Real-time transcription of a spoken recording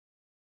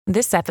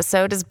This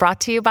episode is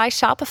brought to you by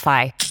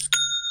Shopify.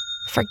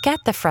 Forget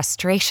the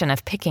frustration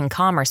of picking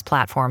commerce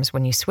platforms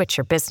when you switch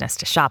your business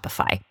to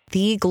Shopify,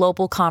 the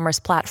global commerce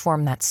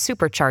platform that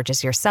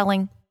supercharges your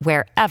selling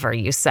wherever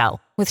you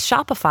sell. With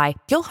Shopify,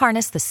 you'll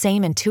harness the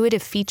same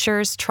intuitive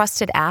features,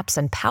 trusted apps,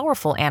 and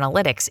powerful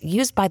analytics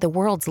used by the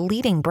world's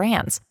leading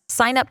brands.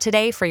 Sign up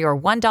today for your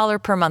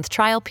 $1 per month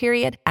trial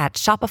period at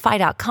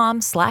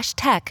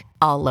shopify.com/tech,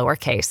 all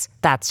lowercase.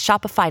 That's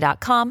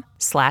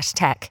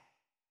shopify.com/tech.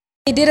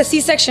 He did a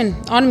C-section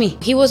on me.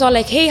 He was all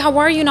like, hey, how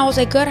are you? And I was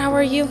like, good, how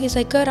are you? He's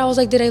like, good. I was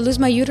like, did I lose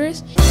my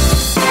uterus?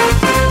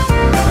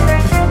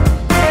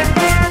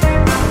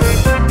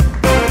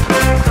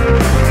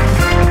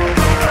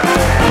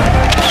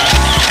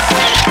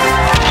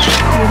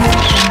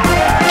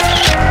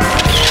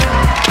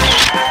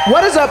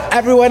 What is up,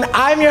 everyone?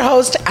 I'm your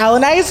host,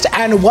 Alanized,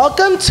 and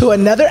welcome to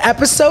another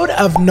episode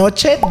of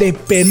Noche de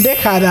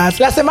Pendejadas.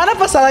 La semana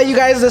pasada, you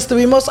guys,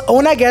 estuvimos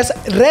una guest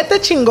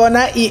rete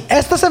chingona y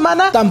esta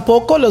semana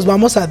tampoco los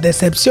vamos a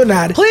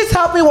decepcionar. Please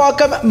help me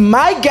welcome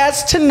my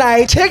guest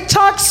tonight,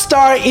 TikTok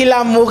star y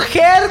la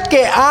mujer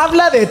que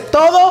habla de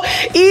todo,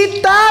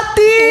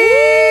 Itati.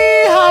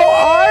 How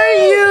are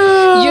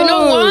you? You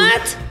know what?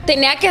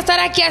 Tenía que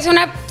estar aquí hace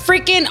una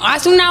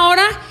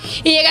hora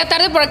y llega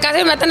tarde por acá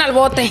y me meten al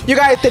bote. You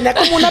guys, tenía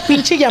como una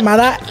pinche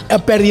llamada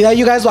perdida,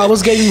 you guys, while I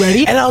was getting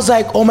ready. And I was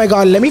like, oh my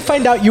God, let me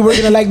find out you were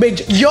gonna like,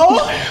 bitch. Yo,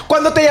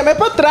 cuando te llamé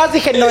para atrás,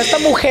 dije, no, esta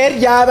mujer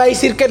ya va a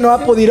decir que no va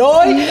a poder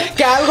hoy,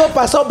 que algo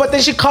pasó. But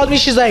then she called me,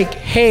 she's like,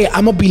 hey,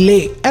 I'm gonna be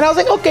late. And I was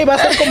like, okay, va a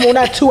ser como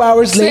una 2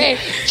 hours late.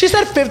 Sí. She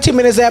said 15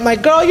 minutes late. I'm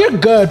like, girl, you're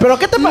good. Pero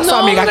 ¿qué te pasó,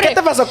 amiga? Hombre. ¿Qué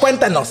te pasó?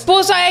 Cuéntanos.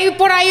 Pues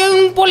por ahí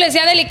un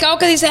policía delicado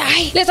que dice,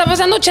 ay, le está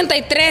pasando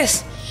 83.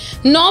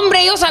 No,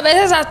 hombre, ellos a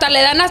veces hasta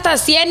le dan hasta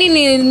 100 y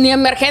ni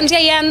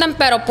emergencia ya andan,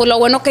 pero pues lo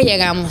bueno que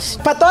llegamos.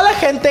 Para toda la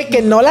gente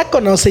que no la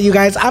conoce, you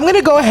guys, I'm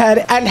gonna go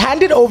ahead and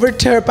hand it over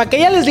to her para que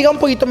ella les diga un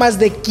poquito más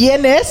de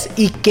quién es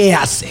y qué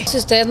hace. Si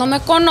ustedes no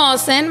me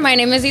conocen, my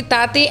name is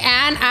Itati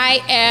and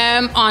I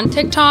am on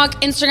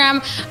TikTok,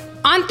 Instagram.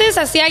 Antes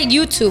hacía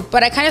YouTube,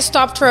 but I kind of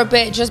stopped for a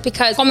bit just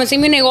because comencé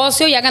mi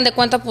negocio y hagan de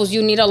cuenta, pues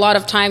you need a lot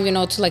of time, you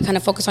know, to like kind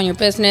of focus on your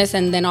business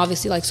and then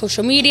obviously like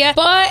social media.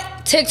 But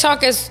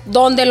TikTok es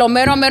donde lo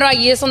mero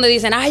ahí es donde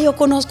dicen, ay, yo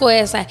conozco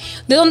esa.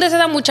 ¿De dónde es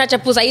esa muchacha?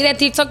 Pues ahí de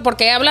TikTok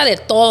porque ella habla de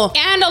todo.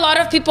 And a lot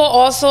of people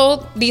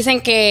also dicen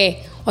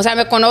que, o sea,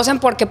 me conocen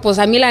porque pues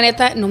a mí la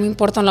neta no me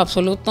importa en lo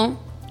absoluto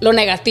lo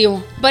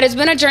negativo. But it's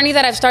been a journey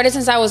that I've started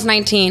since I was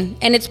 19.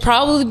 And it's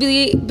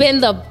probably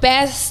been the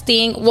best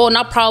thing, well,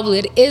 not probably,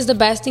 it is the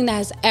best thing that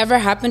has ever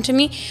happened to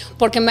me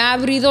porque me ha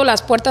abrido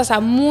las puertas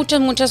a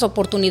muchas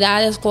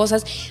oportunidades,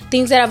 cosas,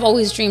 things that I've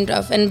always dreamed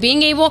of. And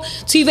being able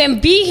to even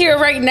be here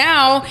right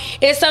now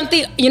is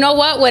something, you know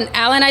what, when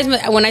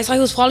I saw he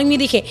was following me,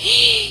 dije,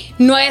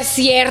 no es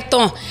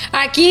cierto.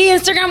 Aquí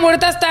Instagram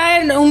ahorita está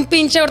en un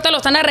pinche, ahorita lo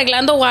están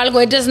arreglando o algo,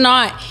 it does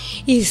not.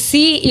 Y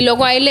sí, y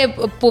luego ahí le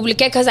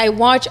publiqué because I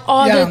watch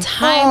all the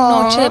time,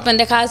 Noche de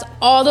Pendejadas,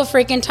 all the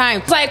freaking time.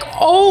 It's like,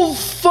 oh,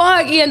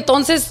 fuck. Y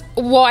entonces,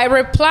 well, I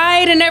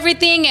replied and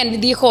everything, and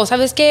dijo,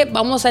 ¿sabes qué?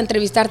 Vamos a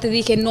entrevistarte.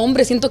 Dije, no,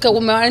 hombre, siento que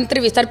me van a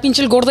entrevistar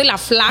pinche el gordo y la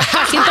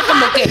flaca. Siento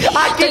como que...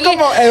 Aquí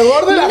como el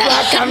gordo y la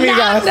flaca,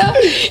 amigas.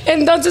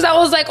 Entonces, I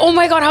was like, oh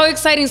my God, how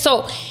exciting.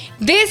 So,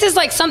 this is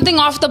like something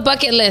off the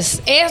bucket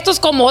list. Esto es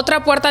como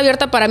otra puerta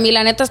abierta para mí.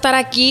 La neta, estar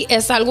aquí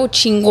es algo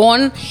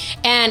chingón.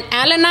 And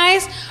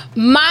Alanized,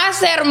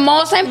 más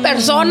hermosa en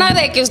persona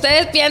de que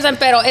ustedes piensan,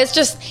 pero it's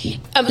just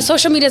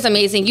social media is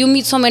amazing. You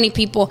meet so many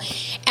people.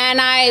 And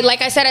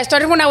like I said, I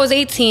started when I was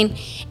 18.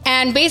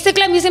 And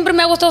basically, a mí siempre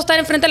me ha gustado estar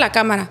enfrente de la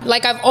cámara.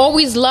 Like, I've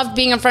always loved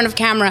being in front of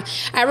camera.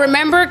 I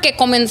remember que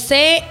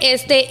comencé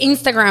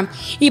Instagram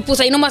y pues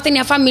ahí nomás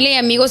tenía familia y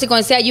amigos y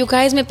cuando decía, you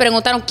guys me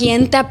preguntaron,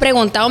 ¿quién te ha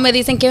preguntado? Me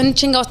dicen, ¿quién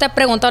chingados te ha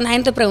preguntado? Una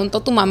gente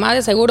preguntó, tu mamá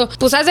de seguro.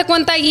 Pues haz de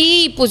cuenta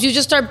ahí, pues you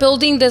just start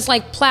building this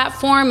like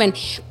platform and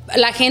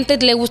la gente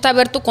le gusta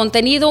ver tu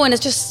contenido and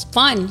it's just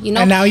fun, you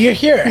know? And now you're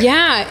here.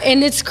 Yeah,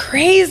 and it's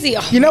crazy.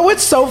 You know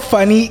what's so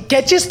funny?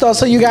 Qué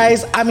chistoso, you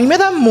guys. A mí me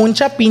da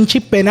mucha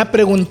pinche pena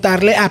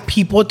preguntarle a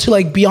people to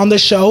like be on the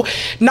show.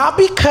 Not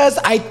because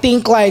I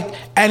think like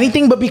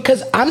anything, but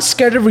because I'm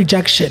scared of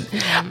rejection.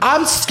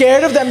 I'm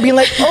scared of them being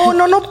like, oh,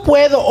 no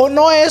puedo, o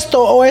no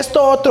esto, o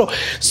esto otro.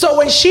 So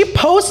when she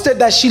posted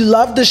that she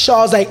loved the show,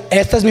 I was like,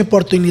 esta es mi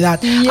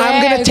oportunidad. Yes.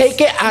 I'm going to take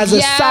it as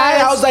a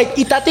sign. I was like,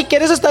 Itati,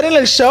 ¿quieres estar en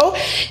el show?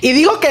 Y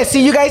digo que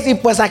sí, you guys, y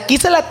pues aquí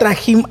se la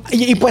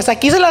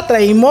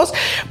traímos.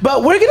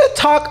 But we're going to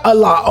talk a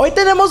lot. Hoy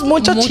tenemos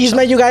mucho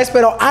chisme, you guys,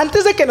 pero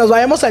antes de que nos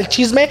vayamos al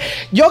chisme,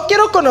 yo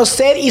quiero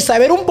conocer y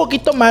saber un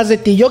poquito más de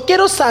ti. Yo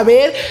quiero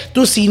saber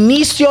tus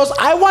inicios.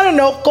 I want to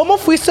know cómo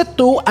fuiste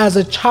tú as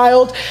a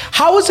child.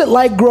 How was it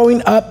like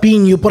growing up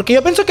being you? Porque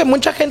yo pienso que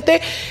mucha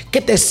gente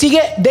que te sigue,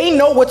 they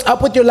know what's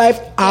up with your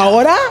life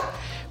ahora.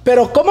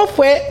 Pero ¿cómo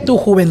fue tu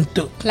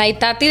juventud? La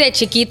Itati de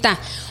chiquita.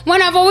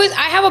 Bueno,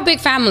 I have a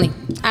big family.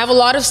 I have a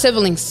lot of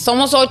siblings.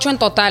 Somos 8 en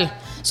total.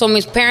 So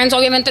mis parents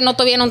obviamente no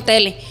tuvieron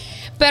tele.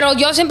 Pero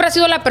yo siempre he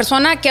sido la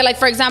persona que, like,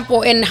 for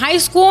example, in high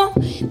school,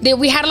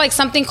 we had, like,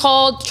 something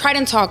called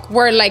Trident Talk,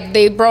 where, like,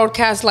 they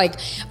broadcast, like,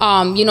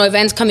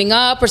 events coming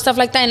up or stuff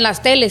like that en las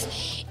teles.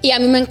 Y a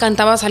mí me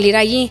encantaba salir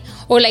allí.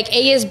 Or, like,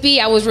 ASB,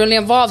 I was really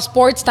involved.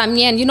 Sports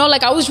también.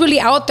 Like, I was really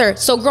out there.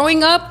 So,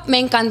 growing up,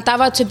 me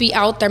encantaba to be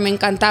out there. Me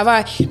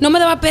encantaba. No me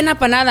daba pena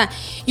para nada.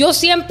 Yo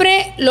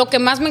siempre, lo que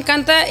más me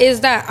encanta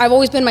is that I've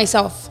always been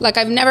myself. Like,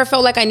 I've never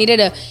felt like I needed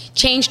to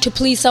change to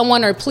please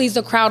someone or please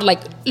the crowd. Like,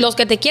 los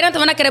que te quieran te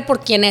van a querer por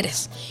quien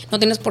eres. No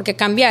tienes por qué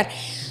cambiar.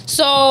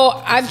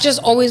 So, I've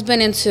just always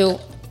been into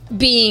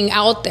being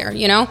out there,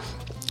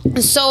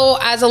 So,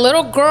 as a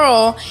little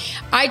girl,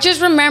 I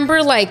just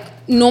remember, like,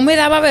 no me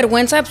daba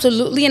vergüenza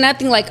absolutely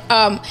nothing. Like,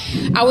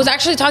 I was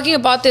actually talking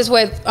about this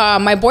with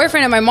my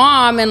boyfriend and my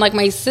mom and, like,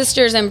 my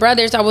sisters and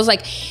brothers. I was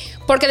like,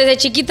 porque desde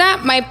chiquita,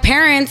 my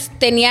parents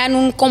tenían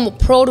un como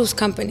produce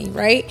company,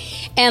 right?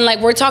 And,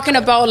 like, we're talking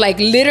about, like,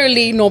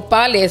 literally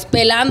nopales,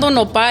 pelando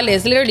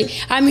nopales, literally.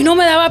 A mí no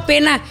me daba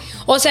pena.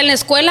 O sea, en la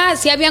escuela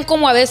sí habían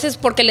como a veces,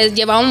 porque les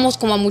llevábamos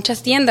como a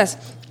muchas tiendas.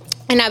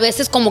 And a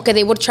veces como que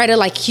they would try to,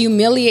 like,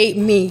 humiliate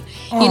me.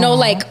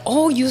 Like,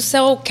 oh, you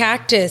sell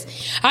cactus.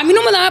 A mí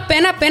no me daba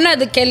pena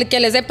de que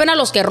les dé pena a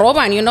los que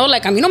roban,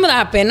 Like, a mí no me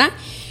daba pena.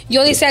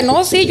 Yo decía,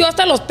 no, sí, yo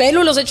hasta los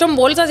pelo, los echo en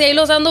bolsas y ahí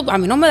los ando. A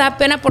mí no me da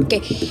pena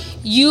porque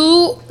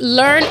you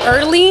learn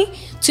early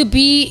to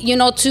be,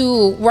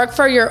 to work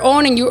for your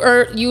own. And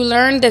you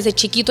learn desde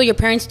chiquito, your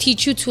parents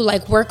teach you to,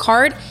 like, work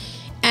hard.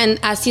 And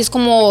así es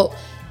como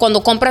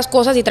cuando compras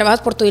cosas y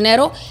trabajas por tu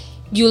dinero,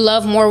 you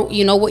love more,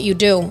 what you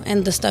do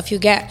and the stuff you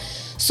get.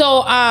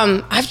 So,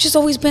 I've just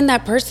always been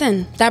that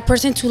person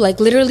to, like,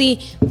 literally,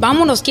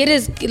 vámonos,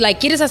 ¿quieres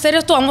hacer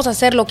esto? Vamos a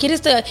hacerlo.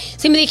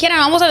 Si me dijeran,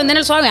 vamos a vender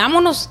el suave,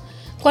 vámonos.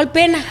 ¿Cuál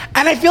pena?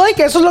 And I feel like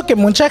eso es lo que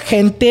mucha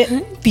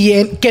gente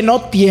que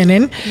no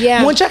tienen.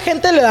 Yeah. Mucha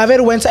gente le da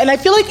vergüenza. And I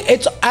feel like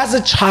it's, as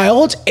a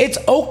child, it's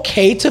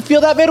okay to feel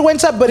that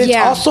vergüenza, but it's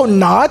also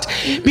not.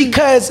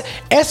 Because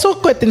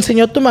eso que te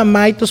enseñó tu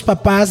mamá y tus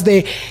papás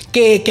de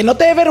que no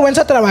te dé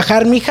vergüenza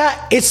trabajar,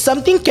 mija, it's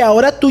something que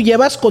ahora tú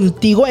llevas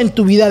contigo en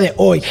tu vida de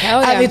hoy.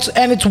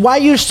 And it's why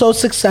you're so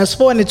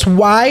successful, and it's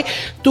why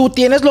tú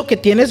tienes lo que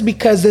tienes,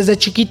 because desde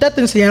chiquita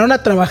te enseñaron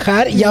a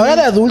trabajar y ahora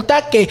de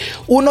adulta que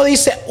uno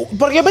dice...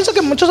 Porque yo pienso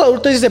que muchos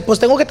adultos dicen, pues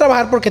tengo que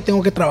trabajar porque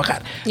tengo que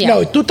trabajar. Yeah.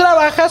 No, tú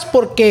trabajas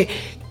porque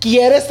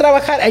quieres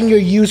trabajar and you're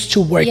used to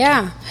working.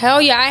 Yeah,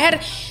 hell yeah.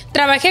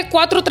 Trabajé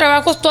 4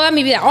 trabajos toda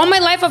mi vida. All my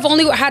life, I've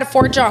only had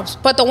 4 jobs.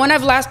 But the one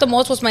I've lasted the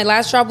most was my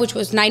last job, which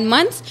was 9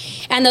 months.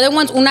 And the other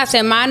one's una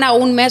semana,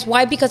 un mes.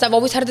 Why? Because I've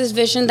always had this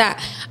vision that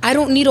I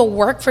don't need to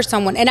work for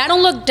someone. And I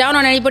don't look down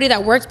on anybody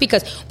that works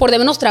because por de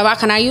menos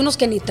trabajan. Hay unos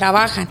que ni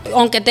trabajan.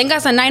 Aunque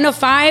tengas a 9 to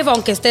 5,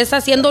 aunque estés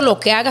haciendo lo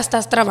que hagas,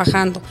 estás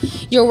trabajando.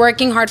 You're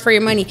working hard for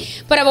your money.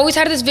 But I've always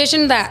had this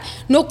vision that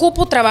no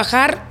ocupo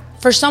trabajar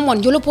for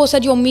someone. Yo lo puedo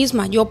hacer yo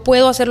misma. Yo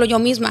puedo hacerlo yo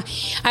misma.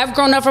 I've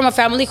grown up from a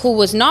family who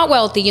was not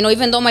wealthy.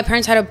 Even though my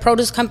parents had a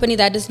produce company,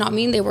 that does not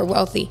mean they were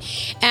wealthy.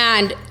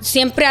 And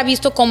siempre ha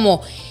visto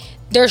como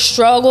their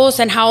struggles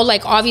and how,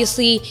 like,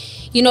 obviously,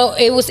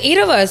 it was 8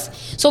 of us.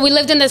 So we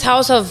lived in this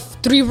house of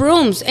 3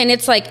 rooms. And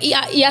it's like,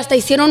 y hasta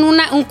hicieron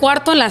un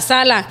cuarto en la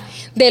sala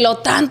de lo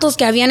tantos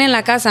que habían en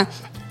la casa.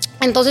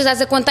 Entonces, haz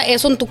de cuenta,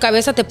 eso en tu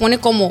cabeza te pone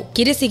como,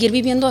 ¿quieres seguir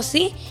viviendo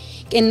así?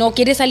 Que no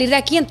quieres salir de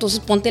aquí, entonces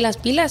ponte las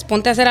pilas,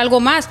 ponte a hacer algo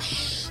más.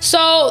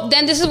 So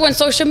then this is when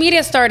social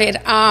media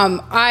started.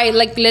 I,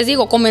 like les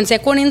digo,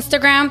 comencé con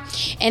Instagram,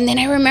 and then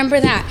I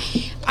remember that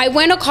I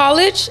went to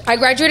college. I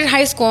graduated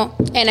high school,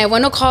 and I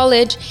went to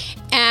college,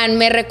 and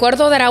me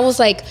recuerdo that I was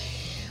like,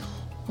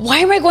 why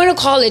am I going to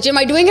college? Am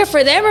I doing it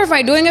for them or am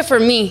I doing it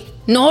for me?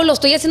 No, lo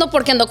estoy haciendo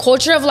porque in the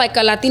culture of, like,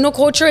 a Latino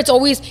culture, it's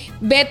always,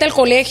 vete al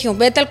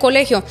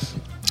colegio.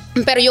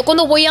 Pero yo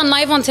cuando voy on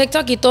live on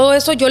TikTok y todo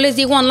eso, yo les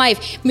digo on live,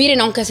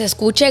 miren, aunque se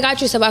escuche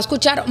gacho y se va a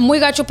escuchar muy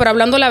gacho, pero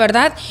hablando la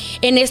verdad,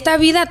 en esta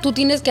vida tú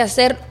tienes que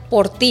hacer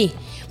por ti.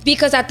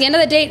 Because at the end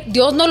of the day,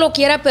 Dios no lo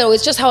quiera, pero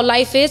it's just how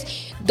life is.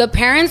 The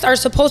parents are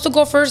supposed to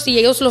go first y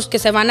ellos los que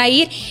se van a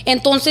ir.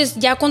 Entonces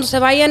ya cuando se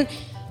vayan,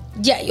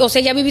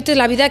 ya viviste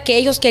la vida que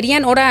ellos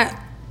querían,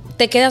 ahora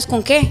te quedas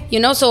con qué,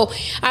 So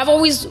I've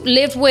always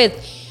lived with,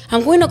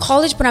 I'm going to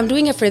college, but I'm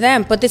doing it for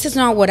them. But this is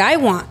not what I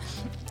want.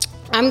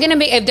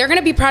 If they're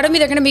gonna be proud of me,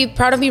 they're gonna be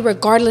proud of me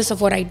regardless of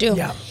what I do.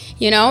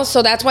 Yeah.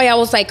 So that's why I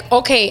was like,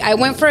 okay, I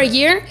went for a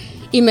year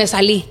y me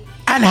salí.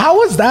 And how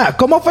was that?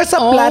 ¿Cómo fue esa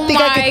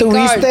plática que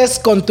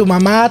tuviste con tu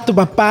mamá, tu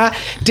papá?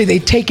 Did they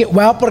take it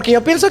well? Porque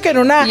yo pienso que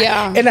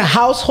en a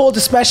household,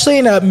 especially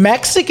in a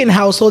Mexican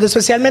household,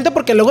 especialmente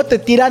porque luego te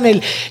tiran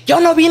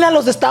yo no vine a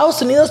los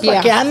Estados Unidos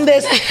para que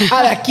andes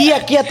aquí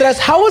atrás.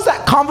 How was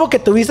that convo que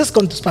tuviste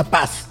con tus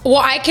papás?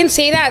 Well, I can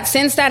say that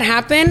since that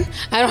happened,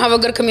 I don't have a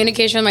good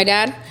communication with my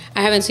dad.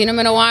 I haven't seen him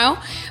in a while.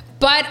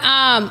 But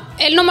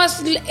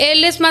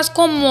él es más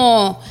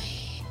como,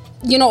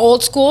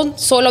 old school.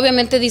 Solo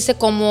obviamente dice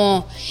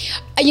como,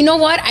 you know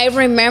what? I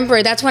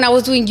remember, that's when I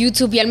was doing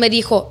YouTube y él me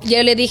dijo,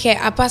 yo le dije,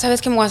 apá,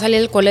 ¿sabes que me voy a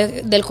salir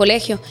del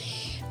colegio?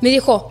 Me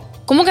dijo,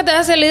 ¿cómo que te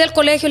vas a salir del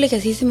colegio? Le dije,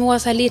 sí me voy a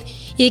salir.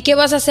 ¿Y qué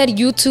vas a hacer?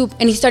 YouTube.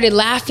 And he started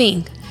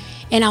laughing.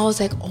 And I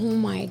was like, oh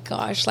my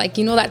gosh, like,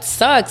 that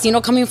sucks,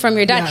 coming from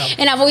your dad. Yeah.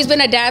 And I've always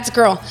been a dad's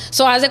girl.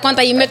 So, haz de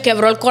cuenta, ahí me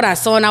quebró el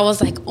corazón. I was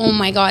like, oh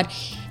my God.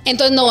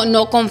 Entonces,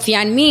 no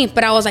confía en mí.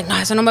 But I was like, no,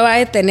 eso no me va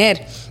a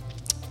detener.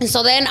 And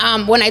so then,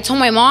 when I told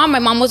my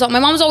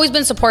mom's always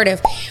been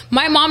supportive.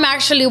 My mom,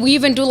 actually, we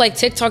even do, like,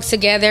 TikToks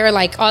together,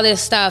 like, all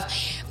this stuff.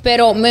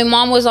 Pero my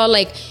mom was all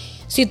like,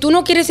 si tú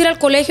no quieres ir al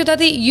colegio,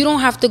 Tati, you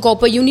don't have to go,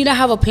 but you need to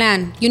have a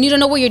plan. You need to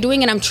know what you're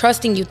doing, and I'm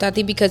trusting you,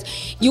 Tati, because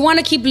you want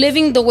to keep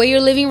living the way you're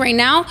living right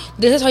now.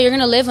 This is how you're going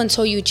to live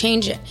until you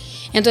change it.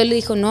 Entonces le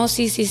dijo, no,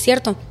 sí,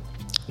 cierto.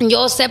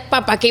 Yo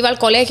sepa para qué iba al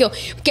colegio,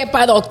 que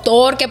para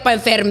doctor, que para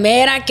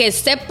enfermera, que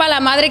sepa la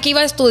madre que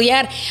iba a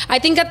estudiar. I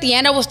think at the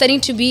end I was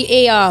studying to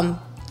be a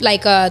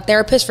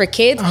therapist for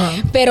kids,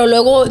 pero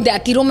luego de a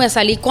tiro me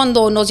salí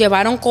cuando nos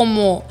llevaron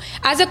como,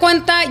 haz de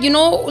cuenta,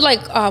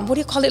 what do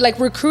you call it, like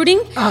recruiting,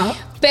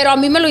 pero a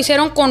mí me lo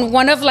hicieron con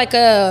one of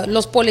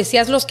los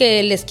policías, los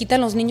que les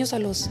quitan los niños a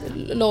los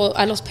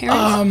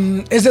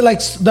parents. Is it like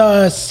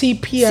the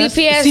CPS?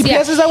 CPS,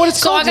 yeah. Is that what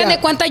it's called? So hagan de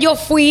cuenta, yo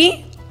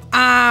fui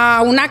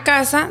a una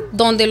casa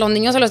donde los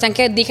niños se los dan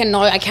que dije,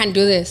 no, I can't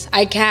do this.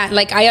 I can't.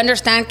 Like, I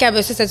understand que a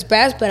veces it's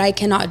best, but I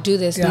cannot do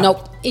this. Yeah.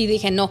 Nope. Y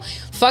dije, no,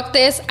 fuck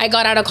this. I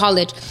got out of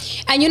college.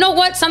 And you know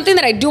what? Something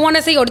that I do want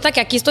to say, ahorita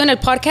que aquí estoy en el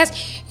podcast,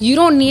 you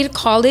don't need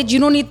college.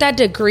 You don't need that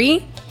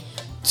degree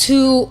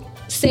to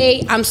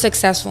say I'm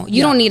successful.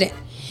 You don't need it.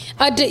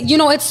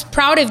 It's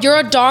proud. If you're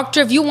a doctor,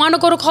 if you want to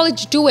go to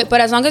college, do it.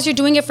 But as long as you're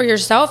doing it for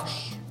yourself,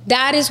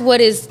 that is what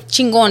is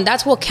chingon.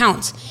 That's what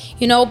counts.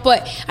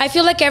 But I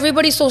feel like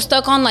everybody's so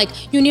stuck on, like,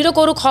 you need to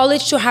go to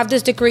college to have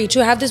this degree,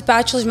 to have this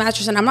bachelor's,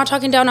 master's. And I'm not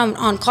talking down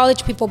on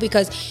college people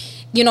because,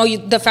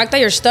 the fact that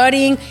you're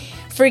studying,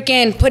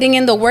 freaking putting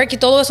in the work y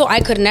todo eso,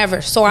 I could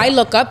never. So I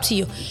look up to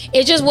you.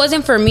 It just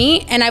wasn't for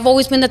me. And I've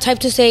always been the type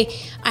to say,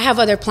 I have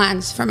other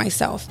plans for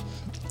myself.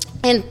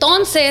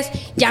 Entonces,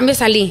 ya me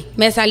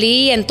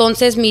salí.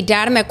 Entonces, mi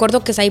dad, me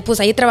acuerdo que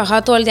ahí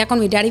trabajaba todo el día con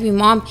mi dad y mi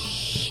mom.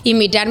 Y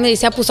mi dad me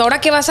decía, pues, ¿ahora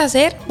qué vas a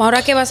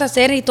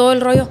hacer? Y todo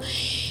el rollo.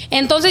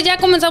 Entonces, ya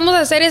comenzamos a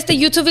hacer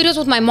YouTube videos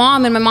with my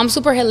mom. And my mom's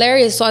super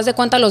hilarious. So, haz de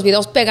cuenta, los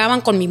videos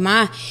pegaban con mi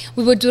ma.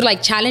 We would do,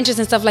 like, challenges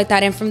and stuff like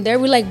that. And from there,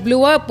 we, like,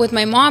 blew up with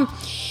my mom.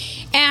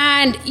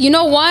 And you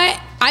know what?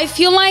 I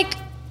feel like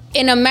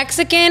in a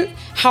Mexican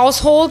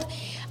household,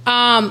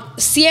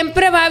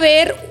 siempre va a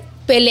haber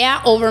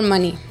pelea over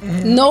money.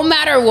 Mm-hmm. No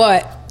matter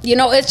what.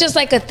 It's just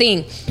like a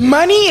thing.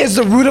 Money is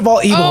the root of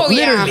all evil,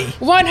 literally.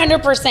 Yeah,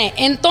 100%.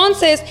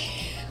 Entonces,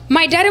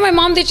 my dad and my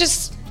mom, they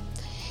just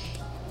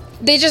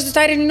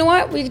decided, you know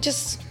what? We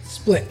just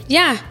split.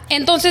 Yeah.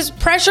 Entonces,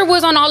 pressure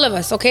was on all of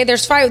us, okay?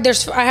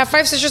 I have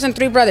 5 sisters and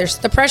 3 brothers.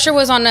 The pressure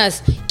was on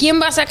us.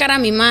 ¿Quién va a sacar a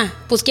mi ma?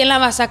 Pues, ¿quién la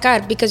va a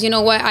sacar? Because you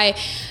know what? I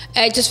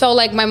just felt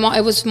like my mom,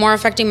 it was more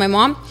affecting my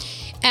mom.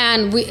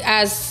 And we,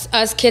 as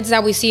kids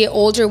that we see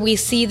older, we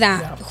see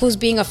that who's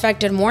being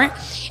affected more.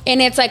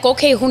 And it's like,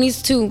 okay, we need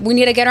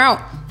to get her out.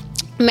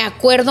 Me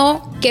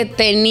acuerdo que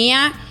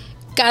tenía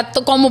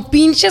como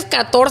pinches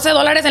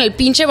 $14 en el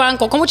pinche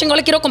banco. ¿Cómo chingado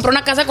le quiero comprar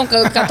una casa con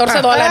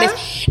 $14?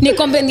 Ni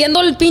con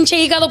vendiendo el pinche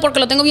hígado porque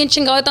lo tengo bien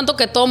chingado de tanto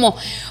que tomo.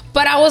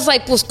 But I was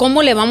like, pues,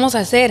 ¿cómo le vamos a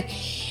hacer?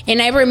 And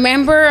I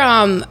remember,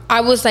 I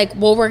was like,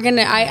 well,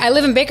 I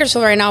live in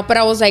Bakersfield right now, but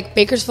I was like,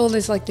 Bakersfield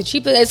is like the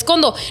cheapest. Es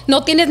cuando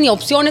no tienes ni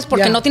opciones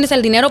porque no tienes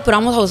el dinero, pero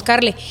vamos a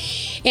buscarle.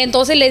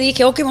 Entonces le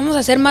dije, okay, vamos a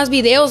hacer más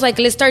videos, like,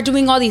 let's start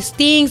doing all these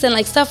things and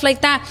like stuff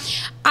like that.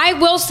 I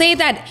will say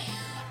that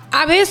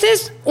a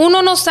veces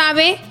uno no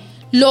sabe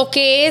lo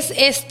que es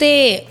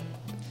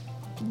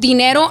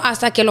dinero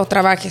hasta que lo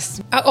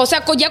trabajes. O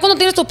sea, ya cuando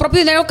tienes tu propio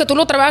dinero que tú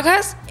lo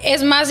trabajas,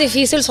 es más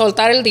difícil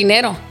soltar el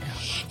dinero.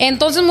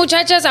 Entonces,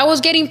 muchachas, I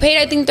was getting paid,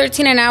 I think,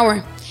 $13 an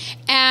hour.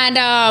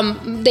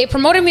 And they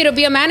promoted me to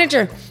be a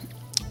manager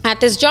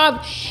at this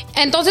job.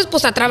 Entonces,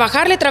 pues, a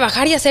trabajar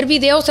y hacer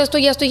videos, esto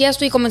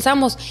y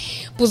comenzamos.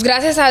 Pues,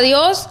 gracias a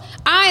Dios.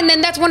 And then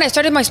that's when I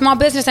started my small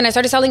business and I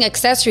started selling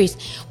accessories.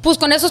 Pues,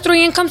 con esos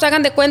 3 incomes,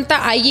 hagan de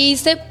cuenta, ahí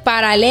hice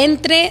para el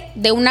entre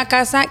de una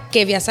casa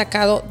que había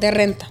sacado de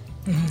renta.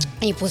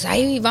 Mm-hmm. Y pues,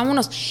 ahí,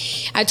 vámonos.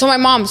 I told my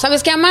mom,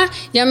 ¿sabes qué, ama?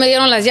 Ya me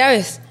dieron las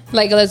llaves.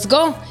 Like, let's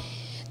go.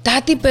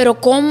 Tati,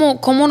 pero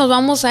 ¿cómo nos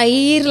vamos a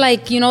ir?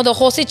 Like, the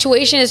whole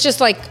situation is just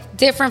like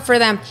different for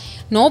them.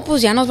 No,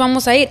 pues ya nos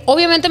vamos a ir.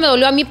 Obviamente me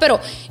dolió a mí, pero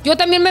yo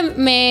también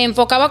me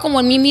enfocaba como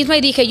en mí misma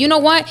y dije, you know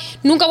what?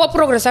 Nunca voy a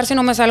progresar si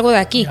no me salgo de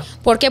aquí. Yeah.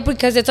 ¿Por qué?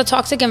 Because it's a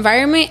toxic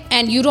environment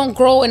and you don't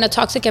grow in a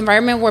toxic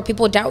environment where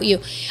people doubt you.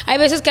 Hay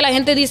veces que la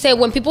gente dice,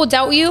 when people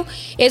doubt you,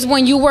 is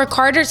when you work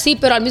harder, sí,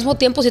 pero al mismo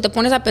tiempo si te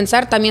pones a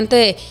pensar, también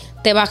te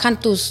bajan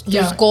tus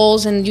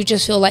goals and you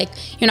just feel like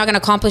you're not going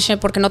to accomplish it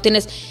porque no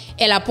tienes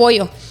el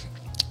apoyo.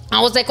 I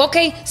was like,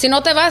 okay, si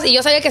no te vas, y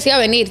yo sabía que se iba a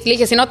venir. Le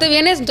dije, si no te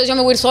vienes, entonces yo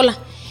me voy a ir sola.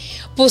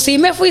 Pues sí,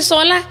 me fui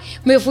sola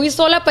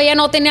para allá,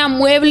 no tenía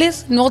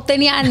muebles, no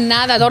tenía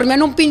nada. Dormía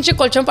en un pinche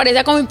colchón,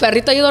 parecía como mi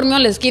perrito ahí dormido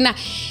en la esquina,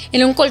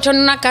 en un colchón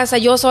en una casa,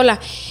 yo sola.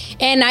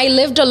 And I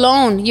lived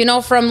alone,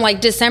 from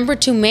like December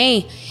to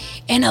May.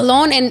 and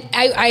alone. And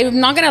I'm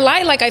not gonna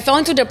lie, like I fell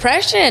into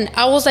depression.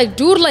 I was like,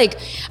 dude, like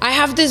I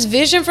have this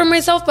vision for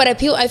myself, but I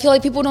feel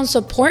like people don't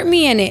support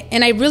me in it.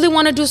 And I really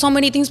want to do so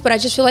many things, but I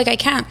just feel like I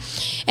can't.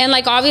 And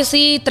like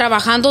obviously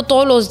trabajando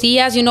todos los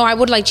días, you know, I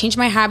would like change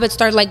my habits,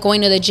 start like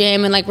going to the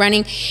gym and like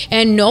running.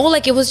 And no,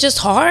 like it was just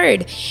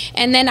hard.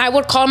 And then I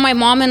would call my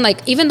mom, and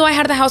like even though I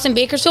had the house in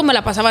Bakersfield, me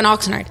la pasaba en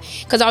Oxnard.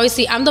 Because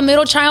obviously I'm the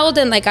middle child,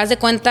 and like haz de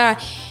cuenta,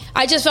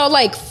 I just felt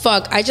like,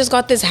 fuck, I just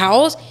got this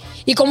house.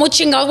 Y como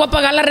chingados voy a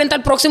pagar la renta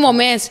el próximo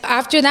mes.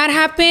 After that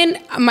happened,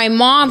 my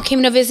mom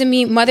came to visit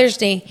me Mother's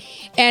Day.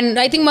 And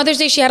I think Mother's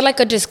Day, she had like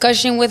a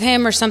discussion with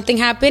him or something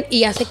happened. Y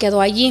ya se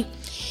quedó allí.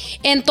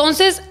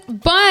 Entonces,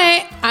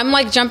 but I'm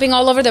like jumping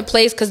all over the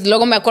place because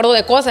luego me acuerdo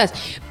de cosas.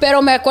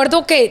 Pero me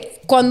acuerdo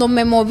que cuando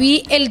me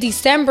moví el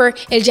December,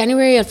 el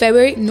January y el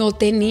February, no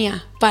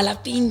tenía para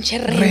la pinche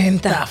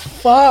renta.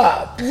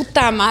 Fuck.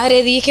 Puta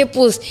madre, dije,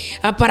 pues,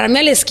 a pararme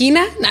a la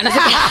esquina.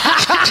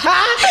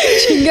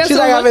 She's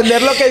like, a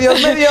vender lo que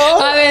Dios me dio.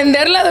 A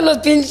venderla de los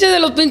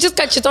pinches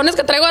cachetones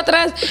que traigo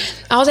atrás.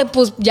 O sea,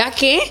 pues, ¿ya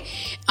qué?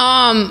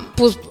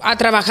 Pues, a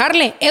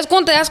trabajarle. Es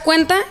cuando te das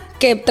cuenta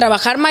que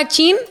trabajar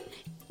machín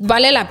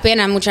vale la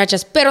pena,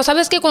 muchachas. Pero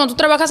sabes que cuando tú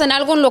trabajas en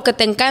algo en lo que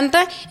te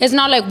encanta, it's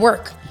not like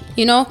work,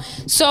 you know?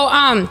 So,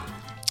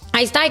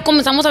 ahí está, y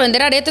comenzamos a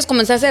vender aretes,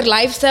 comencé a hacer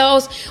live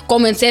sales,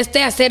 comencé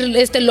a hacer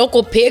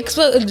local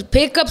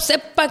pickup,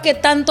 sepa qué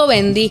tanto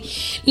vendí.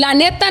 La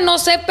neta no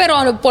sé,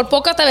 pero por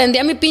poco hasta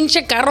vendía mi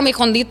pinche carro, mi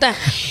Hondita.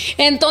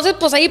 Entonces,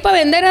 pues ahí para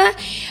vender,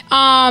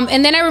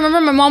 and then I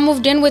remember my mom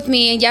moved in with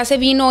me, y ya se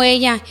vino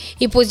ella,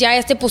 y pues ya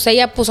pues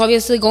ella, pues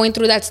obviously going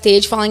through that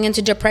stage, falling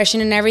into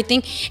depression and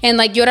everything, and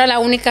like yo era la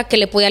única que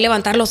le podía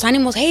levantar los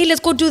ánimos. Hey,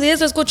 let's go do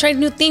this, let's go try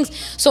new things.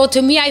 So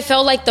to me, I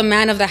felt like the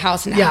man of the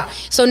house now. Yeah.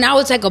 So now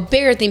it's like a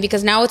bigger thing,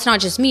 because now it's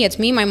not just me, it's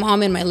me, my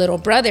mom, and my little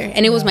brother.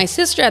 And it was my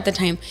sister at the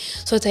time.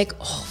 So it's like,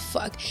 oh,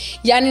 fuck.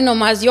 Ya ni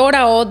nomás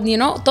llora, o, you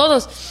know,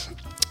 todos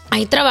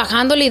ahí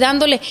trabajándole y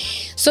dándole.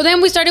 So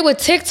then we started with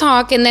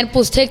TikTok, and then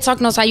pues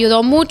TikTok nos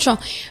ayudó mucho.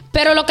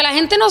 Pero lo que la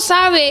gente no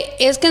sabe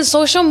es que en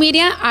social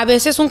media, a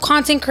veces un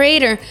content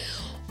creator,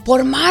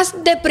 por más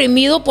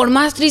deprimido, por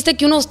más triste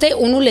que uno esté,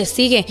 uno le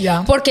sigue.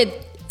 Yeah.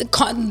 Porque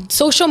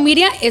social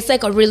media is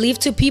like a relief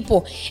to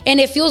people, and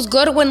it feels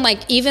good when like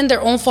even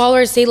their own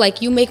followers say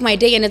like, you make my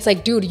day, and it's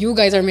like, dude, you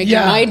guys are making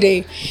my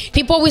day.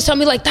 People always tell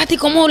me like, Tati,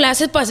 ¿cómo le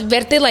haces para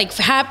verte like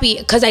happy?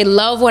 Because I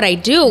love what I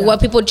do.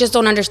 What people just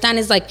don't understand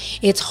is like,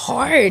 it's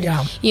hard,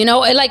 you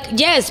know? And like,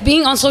 yes,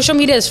 being on social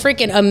media is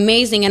freaking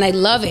amazing, and I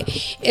love it.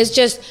 It's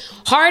just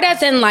hard,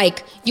 as in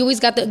like, you always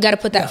got to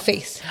put that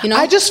face, you know?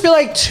 I just feel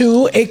like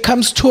too, it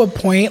comes to a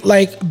point,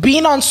 like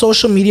being on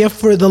social media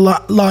for the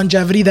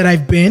longevity that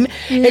I've been,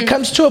 it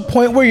comes to a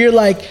point where you're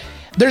like,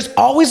 there's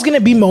always going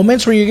to be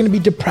moments where you're going to be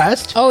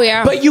depressed. Oh,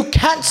 yeah. But you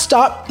can't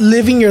stop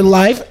living your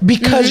life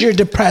because you're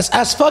depressed.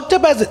 As fucked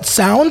up as it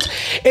sounds,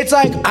 it's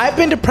like, I've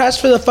been depressed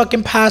for the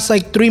fucking past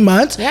like 3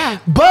 months. Yeah.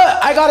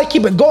 But I got to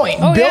keep it going.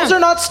 Oh, Bills are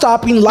not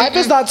stopping. Life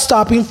is not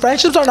stopping.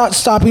 Friendships are not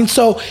stopping.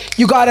 So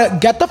you got to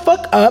get the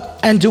fuck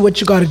up and do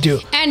what you got to do.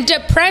 And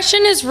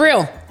depression is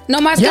real. No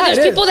más que there's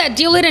people that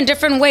deal it in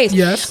different ways.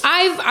 Yes.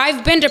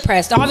 I've been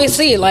depressed,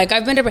 obviously, like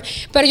I've been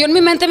depressed. Pero yo en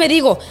mi mente me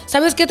digo,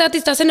 ¿sabes qué, Tati?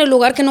 Estás en el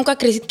lugar que nunca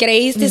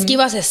creíste que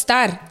ibas a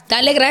estar.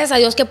 Dale gracias a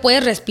Dios que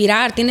puedes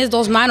respirar, tienes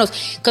 2 manos.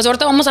 Que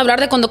ahorita vamos a hablar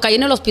de cuando caí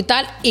en el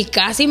hospital y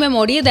casi me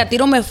morí, de a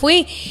tiro me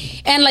fui.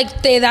 And like,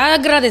 te da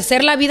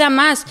agradecer la vida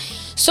más.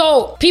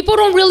 So, people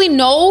don't really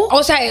know.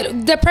 O sea,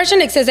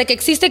 depression exists, like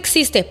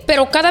existe,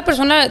 pero cada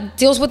persona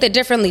deals with it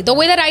differently. The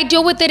way that I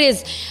deal with it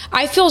is,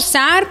 I feel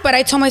sad, but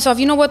I tell myself,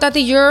 you know what,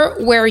 Tati, you're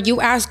where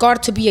you asked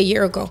God to be a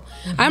year ago.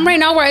 I'm right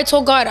now where I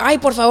told God, ay,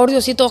 por favor,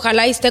 Diosito,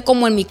 ojalá esté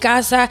como en mi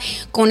casa,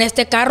 con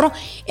este carro.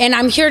 And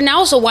I'm here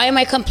now, so why am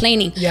I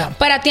complaining? Yeah.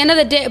 But at the end of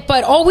the day,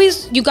 but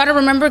always, you gotta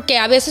remember que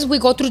a veces we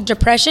go through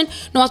depression,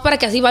 no más para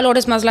que así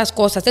valores más las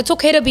cosas. It's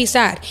okay to be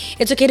sad.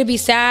 It's okay to be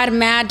sad,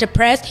 mad,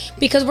 depressed,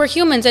 because we're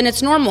humans and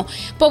it's normal.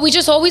 But we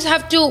just always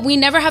have to, we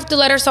never have to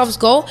let ourselves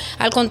go.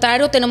 Al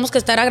contrario, tenemos que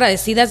estar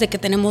agradecidas de que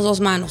tenemos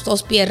 2 manos,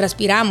 2 pies,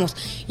 respiramos.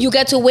 You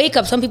get to wake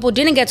up. Some people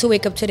didn't get to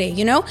wake up today,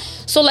 you know?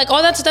 So like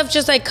all that stuff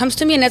just like comes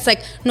to me, and it's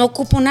like, no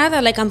ocupo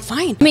nada, like I'm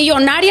fine.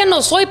 Millonaria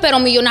no soy, pero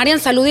millonaria en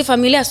salud y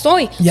familia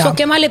soy. Yeah. So,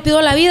 ¿qué más le pido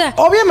a la vida?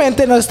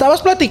 Obviamente nos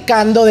estabas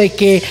platicando de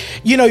que,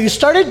 you know, you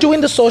started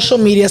doing the social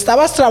media,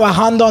 estabas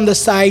trabajando on the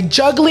side,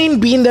 juggling,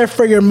 being there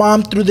for your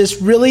mom through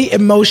this really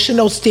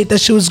emotional state that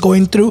she was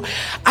going through.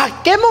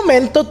 ¿A qué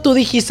momento tú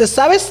dijiste,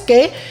 sabes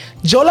qué?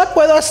 Yo la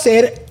puedo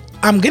hacer.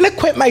 I'm gonna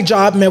quit my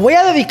job. Me voy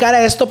a dedicar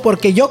a esto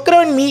porque yo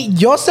creo en mí.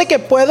 Yo sé que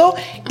puedo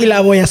y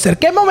la voy a hacer.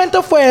 ¿Qué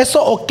momento fue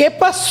eso o qué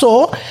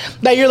pasó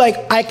that you're like,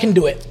 I can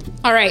do it?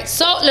 All right,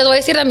 so les voy a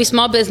decir de mi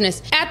small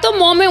business. At the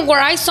moment where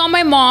I saw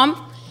my mom,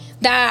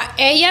 that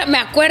ella, me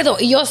acuerdo,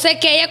 y yo sé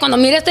que ella cuando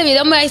mire este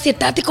video me va a decir,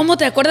 Tati, ¿cómo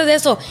te acuerdas de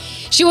eso?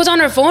 She was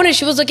on her phone and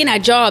she was looking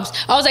at jobs.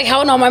 I was like,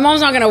 hell no, my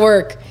mom's not gonna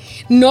work.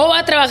 No va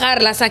a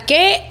trabajar. La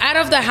saqué out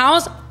of the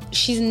house.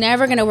 She's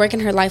never gonna work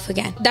in her life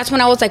again. That's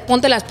when I was like,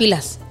 ponte las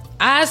pilas.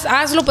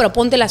 hazlo, pero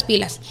ponte las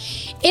pilas.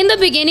 In the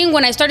beginning,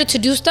 when I started to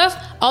do stuff,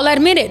 I'll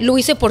admit it, lo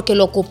hice porque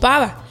lo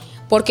ocupaba.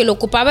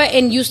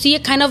 And you see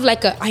it kind of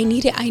like I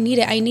need it.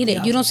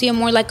 Yeah. You don't see it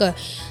more like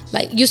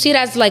you see it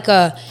as like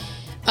a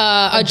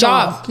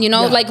job, you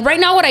know? Yeah. Like right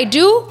now what I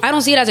do, I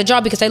don't see it as a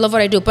job because I love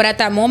what I do. But at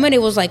that moment,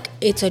 it was like,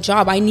 it's a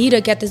job. I need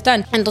to get this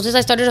done. Entonces I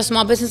started a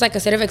small business, like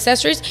a set of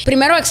accessories.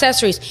 Primero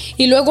accessories,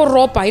 y luego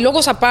ropa, y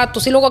luego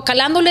zapatos, y luego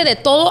calándole de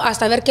todo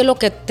hasta ver qué es lo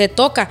que te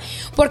toca.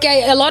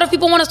 Porque a lot of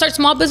people want to start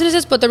small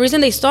businesses, but the reason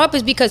they stop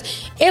is because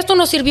esto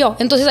no sirvió.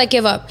 Entonces I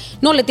give up.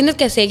 No, le tienes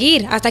que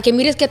seguir hasta que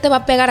mires qué te va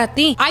a pegar a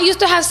ti. I used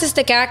to have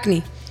cystic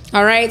acne.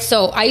 All right,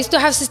 so I used to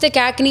have cystic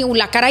acne,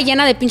 la cara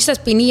llena de pinches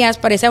espinillas,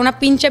 parecía una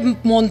pinche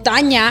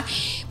montaña,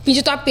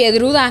 pinche toda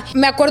piedruda.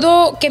 Me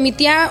acuerdo que mi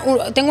tía,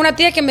 tengo una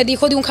tía que me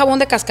dijo de un jabón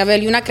de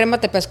cascabel y una crema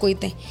de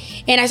pescuite.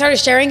 And I started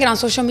sharing it on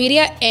social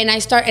media and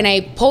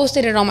I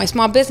posted it on my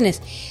small business.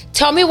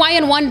 Tell me why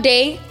in one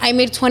day I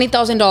made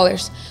 $20,000.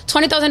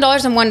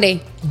 $20,000 in one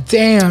day.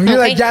 Damn, you're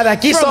like, ya de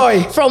aquí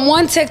soy. From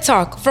one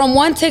TikTok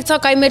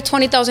I made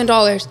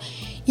 $20,000.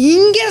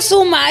 Inge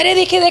su madre,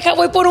 dije,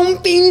 voy por un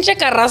pinche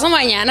carrazo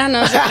mañana,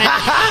 no sé.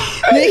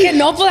 Dije,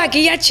 no, pues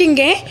aquí ya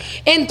chingué.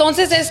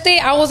 Entonces,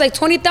 I was like,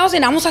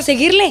 20,000, vamos a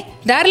seguirle.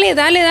 Dale.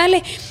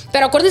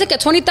 Pero acuérdense que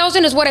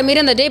 20,000 is what I made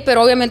in the day,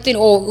 pero obviamente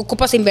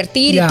ocupas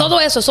invertir y todo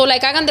eso. So,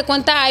 like, hagan de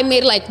cuenta, I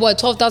made like, what,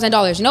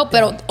 $12,000, ¿no?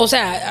 Pero, o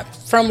sea,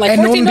 from like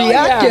en un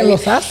día, ¿quién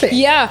los hace?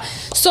 Yeah.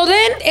 So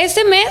then,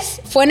 ese mes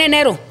fue en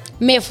enero.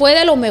 Me fue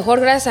de lo mejor,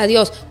 gracias a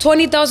Dios.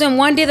 20,000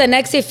 one day, the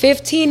next day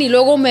 15 y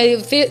luego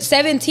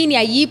 17 y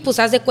allí, pues,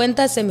 haz de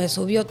cuenta, se me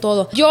subió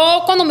todo.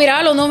 Yo cuando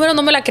miraba los números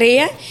no me la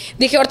creía.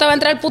 Dije, ahorita va a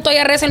entrar el puto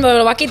IRS y me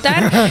lo va a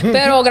quitar.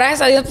 Pero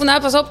gracias a Dios, pues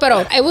nada pasó.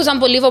 Pero it was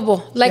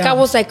unbelievable. Like, I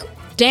was like,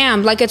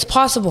 damn, like it's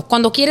possible.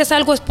 Cuando quieres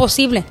algo es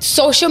posible.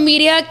 Social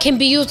media can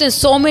be used in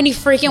so many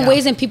freaking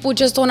ways and people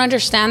just don't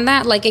understand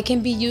that. Like it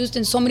can be used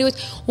in so many ways.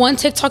 One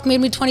TikTok made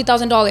me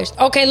 $20,000.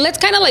 Okay, let's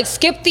kind of like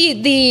skip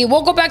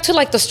we'll go back to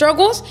like the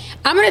struggles.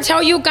 I'm going to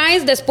tell you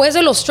guys, después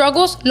de los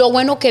struggles, lo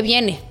bueno que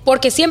viene.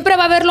 Porque siempre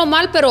va a haber lo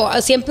mal, pero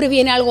siempre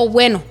viene algo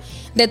bueno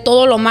de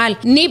todo lo mal.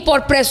 Ni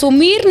por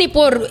presumir,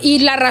 y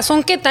la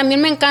razón que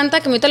también me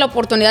encanta que me dé la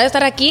oportunidad de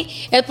estar aquí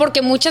es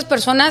porque muchas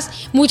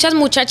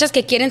muchachas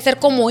que quieren ser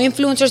como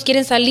influencers,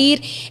 quieren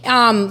salir,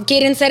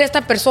 quieren ser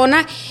esta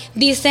persona,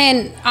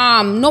 dicen,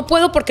 no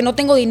puedo porque no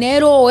tengo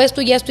dinero, o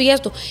esto y esto y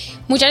esto.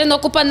 Muchachas no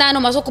ocupan nada,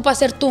 nomás ocupas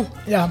ser tú.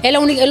 Yeah. Es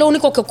lo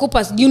único que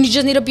ocupas. You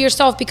just need to be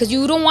yourself because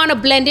you don't want to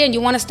blend in, you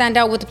want to stand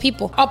out with the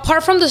people.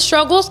 Apart from the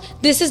struggles,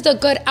 this is the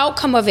good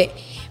outcome of it.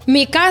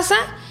 Mi casa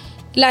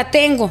la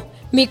tengo.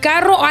 Mi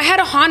carro, I had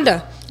a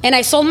Honda, and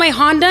I sold my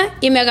Honda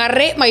y me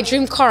agarré my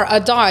dream car, a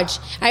Dodge.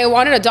 I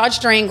wanted a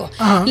Dodge Durango.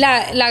 Uh-huh.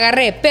 La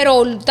agarré,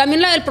 pero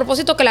también el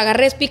propósito que la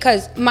agarré es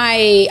because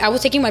I was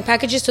taking my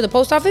packages to the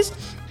post office,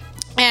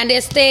 and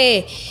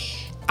they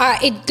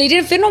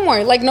didn't fit no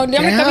more. Like, no,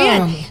 ya me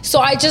cabían. So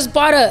I just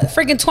bought a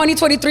freaking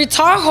 2023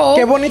 Tahoe.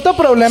 Qué bonito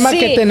problema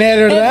que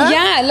tener, ¿verdad?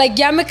 Yeah, like,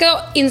 ya me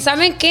quedo. Y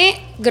 ¿saben qué?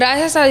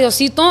 Gracias a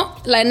Diosito,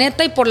 la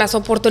neta, y por las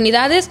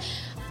oportunidades,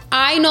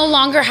 I no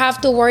longer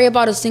have to worry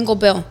about a single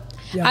bill.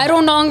 Yeah. I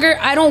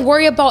don't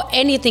worry about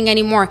anything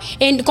anymore.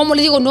 And como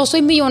les digo, no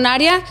soy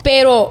millonaria,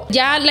 pero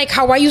ya, like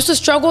how I used to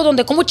struggle,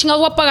 donde cómo chingados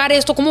voy a pagar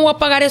esto, cómo voy a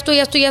pagar esto y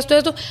esto y esto y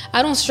esto.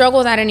 I don't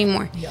struggle that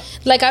anymore. Yeah.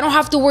 Like I don't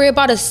have to worry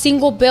about a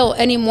single bill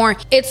anymore.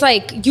 It's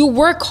like you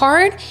work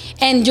hard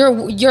and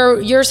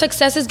your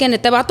success is gonna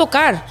te va a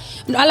tocar.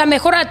 A lo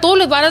mejor a todos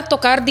les van a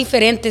tocar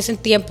diferentes en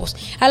tiempos.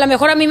 A lo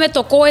mejor a mí me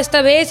tocó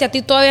esta vez y a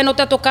ti todavía no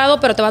te ha tocado,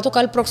 pero te va a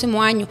tocar el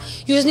próximo año.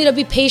 You just need to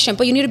be patient,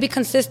 but you need to be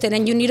consistent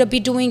and you need to be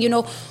doing,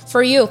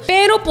 for you.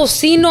 Pero pues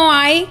si no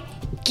hay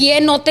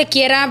quien no te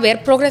quiera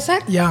ver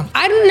progresar. Yeah.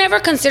 I never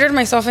considered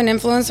myself an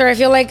influencer. I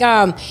feel like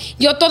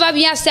yo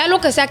todavía, sea lo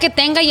que sea que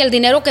tenga y el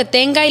dinero que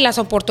tenga y las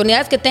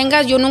oportunidades que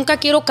tenga, yo nunca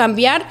quiero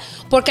cambiar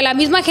porque la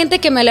misma gente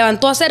que me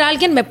levantó a ser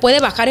alguien me puede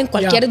bajar en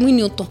cualquier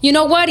minuto. You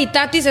know what?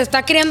 Itati se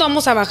está queriendo,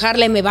 vamos a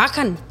bajarle, me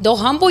bajan. They'll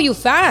humble you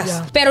fast.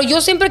 Yeah. Pero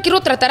yo siempre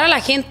quiero tratar a la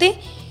gente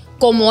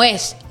como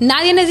es.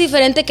 Nadie es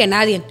diferente que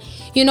nadie.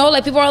 You know,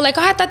 like people are like,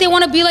 Tati, I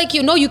want to be like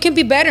you. No, you can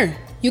be better.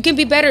 You can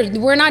be better.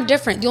 We're not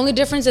different. The only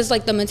difference is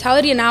like the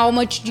mentality and how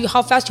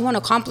fast you want to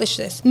accomplish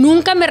this.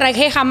 Nunca me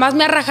rajé, jamás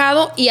me ha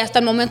rajado y hasta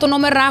el momento no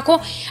me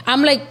rajo.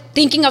 I'm like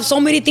thinking of so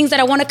many things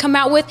that I want to come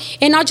out with.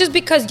 And not just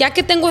because ya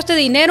que tengo este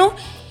dinero,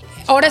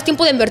 ahora es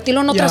tiempo de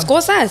invertirlo en otras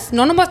cosas.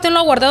 No nomás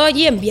tenlo guardado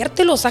allí,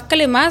 inviértelo,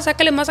 sácale más.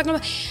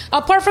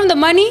 Apart from the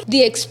money,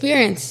 the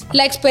experience.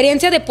 La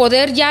experiencia de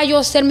poder ya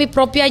yo ser mi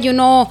propia,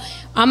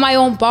 I'm my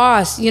own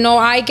boss.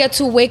 I get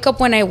to wake up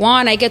when I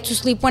want. I get to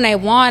sleep when I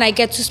want. I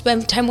get to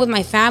spend time with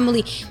my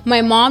family.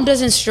 My mom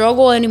doesn't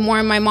struggle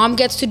anymore. My mom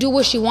gets to do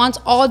what she wants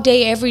all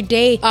day, every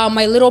day.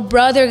 My little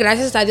brother,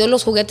 gracias a Dios,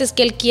 los juguetes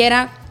que él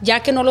quiera,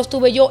 ya que no los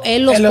tuve yo,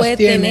 él los puede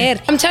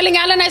tener. I'm telling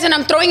Alan and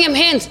I'm throwing him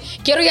hints.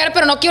 Quiero llorar,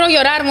 pero no quiero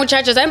llorar,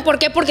 muchachos. ¿Saben por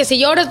qué? Porque si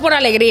lloro es por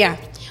alegría.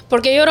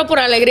 Porque lloro por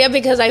alegría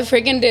because I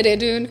freaking did it,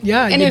 dude.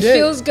 Yeah, and it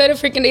feels good to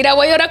freaking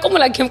voy a llorar como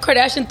la Kim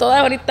Kardashian toda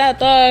ahorita,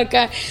 toda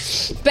acá.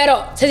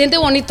 Pero se siente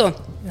bonito.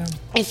 Yeah.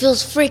 it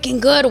feels freaking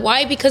good.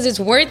 Why? Because it's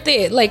worth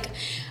it. Like,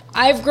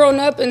 I've grown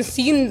up and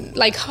seen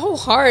like how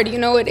hard, you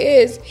know, it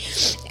is.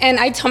 And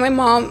I tell my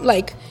mom,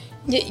 like,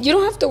 you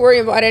don't have to worry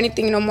about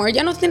anything no more.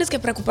 Ya no tienes que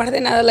preocupar de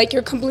nada. Like,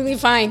 you're completely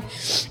fine.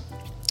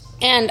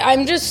 And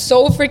I'm just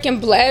so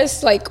freaking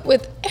blessed, like,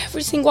 with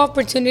every single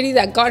opportunity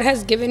that God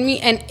has given me.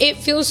 And it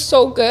feels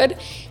so good.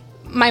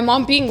 My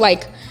mom being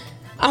like,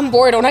 I'm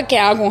bored, ¿ahora qué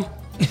hago?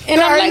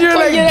 And I'm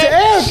like,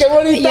 damn, qué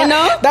bonita. You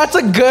know? That's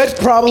a good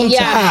problem to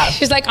have.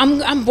 She's like,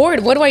 I'm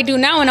bored. What do I do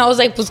now? And I was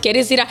like, pues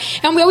quieres ir a...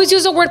 And we always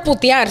use the word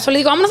putear. So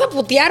le digo, vámonos a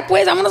putear,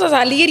 pues, vámonos a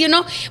salir, you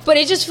know? But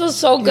it just feels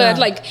so good.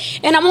 Like,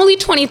 and I'm only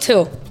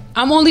 22.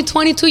 I'm only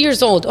 22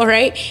 years old, all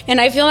right? And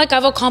I feel like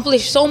I've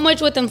accomplished so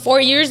much within 4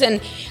 years, and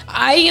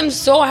I am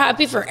so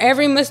happy for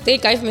every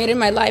mistake I've made in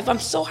my life. I'm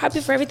so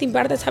happy for everything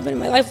bad that's happened in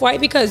my life. Why?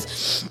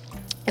 Because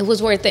it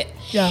was worth it.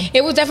 Yeah.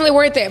 It was definitely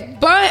worth it.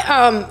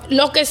 But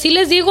lo que sí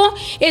les digo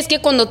es que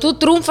cuando tú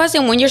triunfas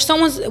and when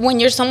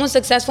you're someone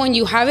successful and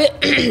you have it,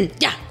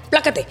 ya,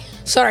 plácate.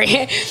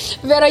 Sorry.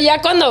 Pero ya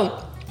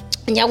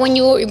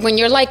when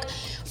you're like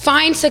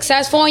fine,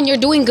 successful, and you're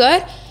doing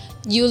good,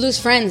 you lose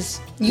friends.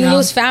 You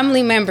lose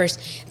family members.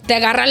 Te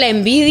agarra la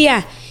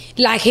envidia.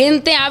 La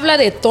gente habla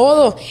de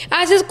todo.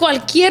 Haces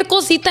cualquier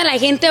cosita, la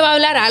gente va a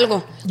hablar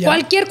algo. Yeah.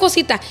 Cualquier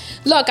cosita.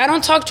 Look, I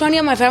don't talk to any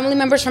of my family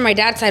members from my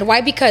dad's side.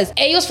 Why? Because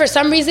ellos, for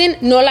some reason,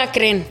 no la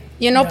creen.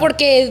 You know,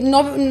 porque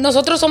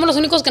nosotros somos los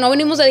únicos que no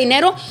venimos de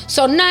dinero.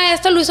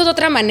 Esto lo hizo de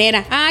otra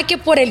manera. Que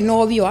por el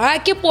novio.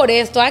 Que por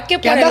esto. Que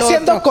por el otro. Que anda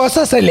haciendo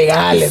cosas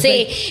ilegales.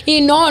 Sí.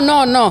 Y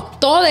no.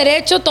 Todo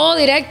derecho, todo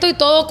directo y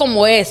todo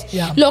como es.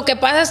 Yeah. Lo que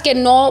pasa es que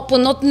no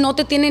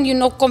te tienen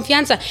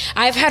confianza.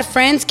 I've had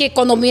friends que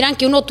cuando miran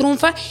que uno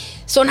triunfa,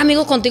 son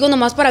amigos contigo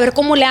nomás para ver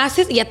cómo le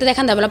haces y ya te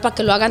dejan de hablar para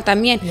que lo hagan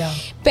también. Yeah.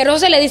 Pero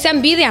se le dice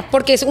envidia,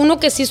 porque es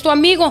uno que sí es tu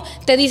amigo,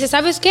 te dice,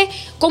 ¿sabes qué?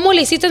 ¿Cómo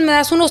le hiciste? Me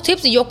das unos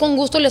tips y yo con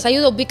gusto les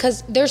ayudo,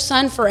 because there's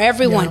sun for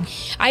everyone.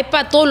 Yeah. Hay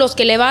para todos, los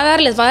que les va a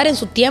dar en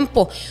su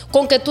tiempo.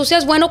 Con que tú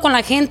seas bueno con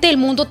la gente, el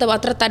mundo te va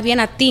a tratar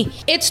bien a ti.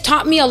 It's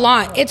taught me a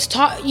lot. It's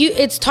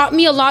taught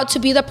me a lot to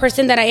be the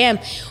person that I am.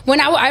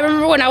 I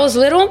remember when I was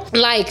little,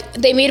 like,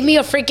 they made me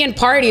a freaking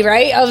party,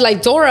 right? Of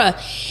like Dora.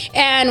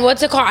 And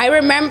what's it called? I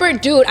remember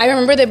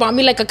they bought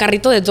me like a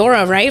carrito de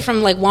Dora, right?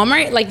 From like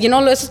Walmart. Like, you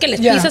know, esos que les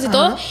pisas y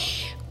todo.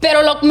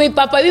 Pero mi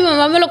papá y mi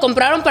mamá me lo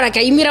compraron para que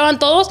ahí miraban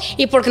todos,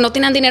 y porque no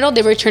tenían dinero,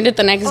 they returned it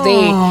the next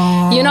day.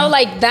 You know,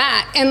 like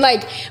that. And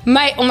like,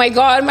 oh my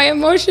God, my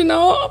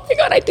emotional. Oh my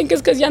God, I think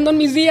it's because ya ando en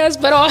mis días.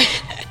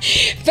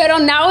 Pero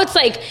now it's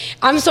like,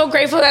 I'm so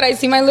grateful that I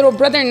see my little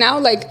brother now.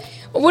 Like,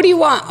 what do you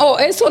want? Oh,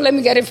 eso, let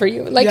me get it for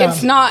you. Like,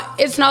 it's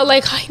not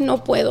like, ay, no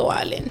puedo,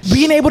 Allen.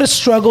 Being able to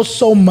struggle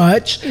so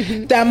much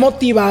te ha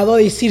motivado a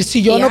decir,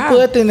 si yo no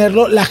pude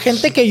tenerlo, la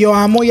gente que yo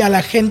amo y a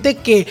la gente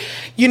que,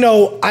 you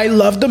know, I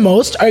love the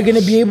most are going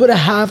to be able to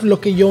have lo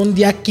que yo un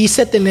día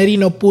quise tener y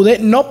no pude.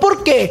 No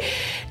porque,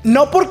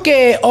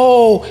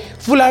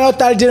 fulano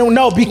tal didn't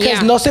know,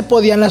 because no se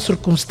podían las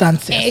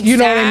circunstancias. Exactly, you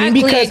know what I mean?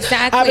 Because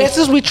a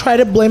veces we try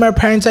to blame our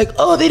parents like,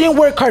 oh, they didn't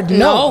work hard.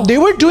 No, they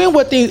were doing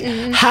what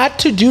they had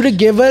to do to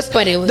give us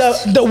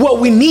the what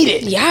we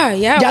needed. Ya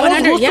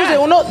los gustos de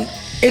uno,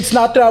 it's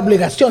not their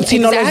obligación. Si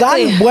no los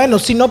dan, bueno.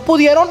 Si no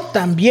pudieron,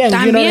 también.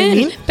 You know what I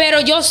mean?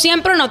 Pero yo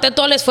siempre noté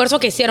todo el esfuerzo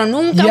que hicieron.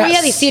 Nunca voy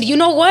a decir, you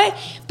know what?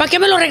 ¿Para qué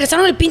me lo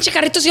regresaron el pinche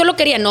carrito si yo lo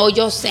quería? No,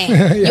 yo sé.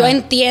 Yo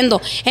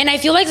entiendo. And I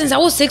feel like since I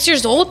was 6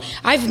 years old,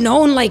 I've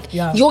known, like,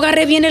 yo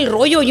agarré bien el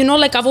rollo. You know,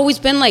 like, I've always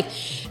been like,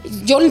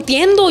 yo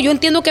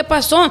entiendo qué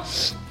pasó.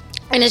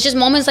 And it's just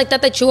moments like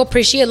that you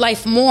appreciate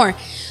life more.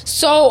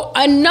 So,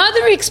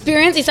 another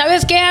experience, y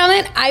sabes qué,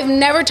 Alan? I've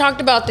never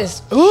talked about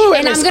this. Ooh,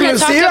 and I'm going to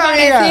talk about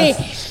it.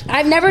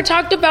 I've never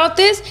talked about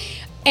this,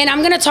 and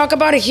I'm going to talk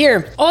about it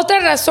here. Otra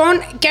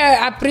razón que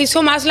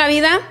aprecio más la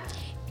vida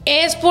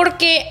es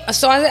porque,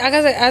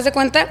 haz de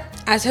cuenta,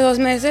 hace 2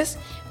 meses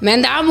me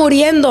andaba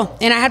muriendo,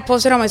 and I had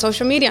posted on my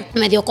social media.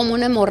 Me dio como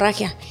una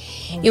hemorragia.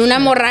 Y una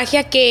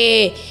hemorragia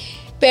que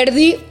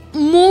perdí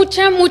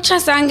mucha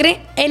sangre,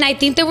 and I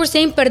think they were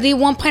saying perdí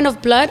 1 pint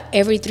of blood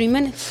every 3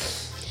 minutes.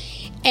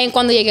 And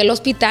cuando llegué al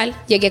hospital,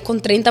 llegué con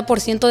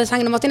 30% de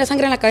sangre. Nomás tenía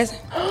sangre en la cabeza.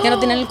 Ya no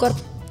tenía en el cuerpo.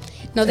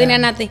 No tenía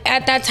nada.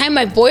 At that time,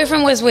 my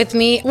boyfriend was with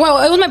me.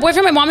 Well, it was my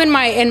boyfriend, my mom, and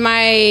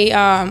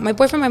my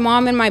boyfriend, my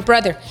mom, and my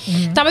brother.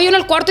 Estaba yo en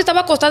el cuarto y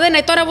estaba acostada, and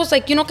I thought I was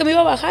like, you know, que me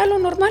iba a bajar lo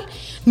normal.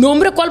 No,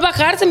 hombre, ¿cuál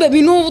bajar? Se me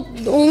vino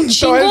un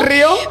chingo. ¿Todo el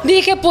río?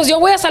 Dije, pues yo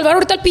voy a salvar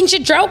ahorita el pinche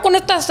drought con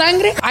esta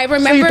sangre. I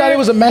remember. So you thought it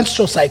was a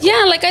menstrual cycle?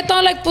 Yeah, like I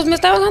thought, like, pues me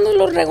estaba bajando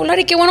lo regular,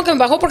 y qué bueno que me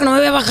bajó porque no me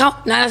había bajado.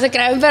 Nada se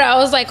crean, pero I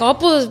was like, oh,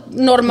 pues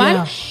normal.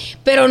 Yeah.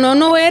 Pero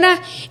no era.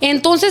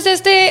 Entonces,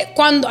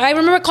 cuando I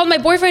remember called my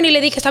boyfriend y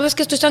le dije, ¿sabes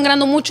que estoy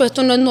sangrando mucho?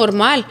 Esto no es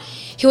normal.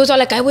 He was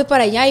like, voy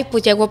para allá. Y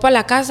pues llegó para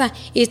la casa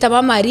y estaba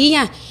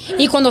amarilla.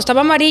 Y cuando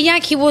estaba amarilla,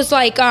 he was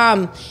like,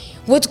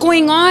 what's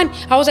going on?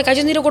 I was like, I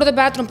just need to go to the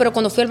bathroom. Pero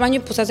cuando fui al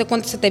baño, pues hace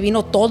cuenta se te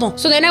vino todo.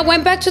 So then I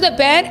went back to the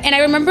bed, and I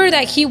remember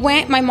that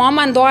my mom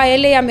mandó a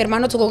él y a mi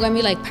hermano to go get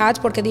me like pads,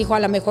 porque dijo, a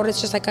lo mejor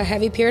it's just like a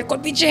heavy period.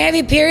 Con pinche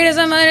heavy period,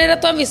 esa madre era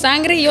toda mi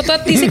sangre, y yo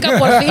toda tísica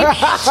por fin,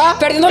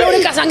 perdiendo la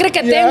única sangre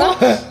que tengo.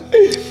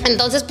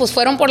 Entonces, pues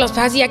fueron por los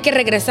pads, y ya que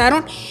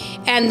regresaron,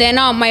 and then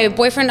my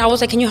boyfriend, I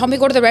was like, can you help me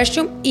go to the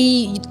restroom?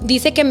 Y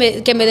dice que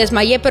me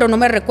desmayé, pero no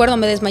me recuerdo,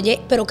 me desmayé,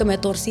 pero que me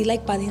torcí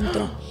like para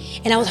adentro.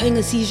 And I was having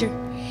a seizure.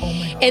 Oh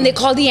my God. And they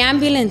called the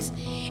ambulance.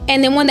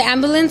 And then when the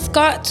ambulance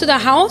got to the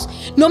house,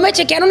 no me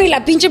chequearon ni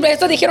la pinche,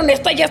 esto dijeron,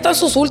 esta ya están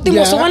sus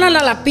últimos, suban a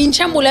la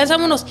pinche ambulancia,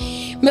 vámonos.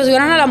 Me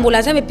subieron a la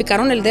ambulancia, me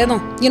picaron el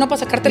dedo. Y no para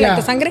sacarte la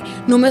sangre,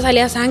 no me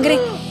salía sangre.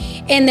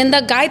 And then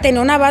the guy tenía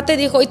una bata y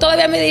dijo, y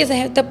todavía me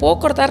dice, ¿te puedo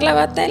cortar la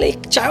bata? Le dije,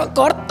 chavo,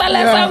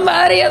 córtala esa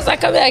madre, ya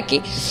sácame de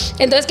aquí.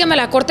 Entonces que me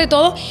la corte y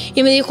todo.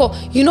 Y me dijo,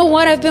 you know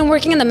what, I've been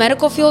working in the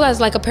medical field as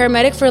like a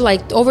paramedic for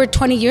like over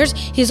 20 years.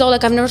 He's all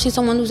like, I've never seen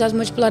someone lose as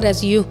much blood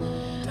as you.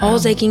 I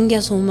was like, ingue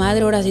a su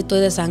madre, ahora sí estoy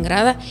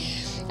desangrada.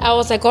 I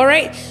was like, all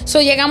right. So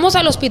llegamos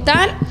al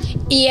hospital,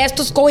 y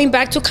esto es going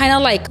back to kind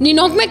of like, ni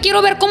no me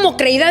quiero ver como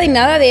creída ni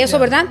nada de eso,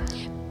 ¿verdad?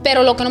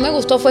 Pero lo que no me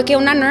gustó fue que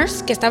una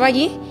nurse que estaba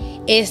allí,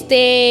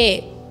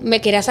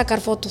 me quería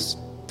sacar fotos,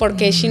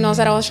 porque she knows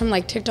that I was from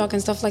like TikTok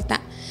and stuff like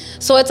that.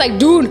 So it's like,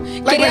 dude,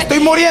 like, me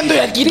estoy muriendo y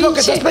aquí lo que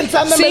estás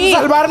pensando en vez de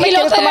salvarme. Y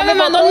luego todavía me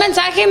mandó un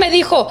mensaje y me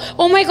dijo,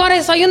 oh my God,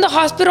 I saw you in the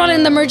hospital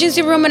in the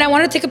emergency room and I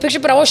wanted to take a picture,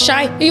 but I was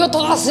shy. Y yo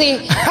todo así,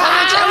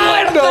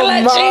 muerta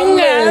la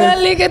chingada,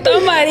 le dije,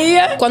 toda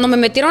María. Cuando me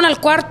metieron al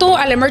cuarto,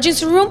 al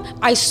emergency room,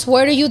 I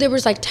swear to you, there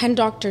was like 10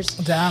 doctors.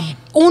 Damn.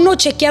 Uno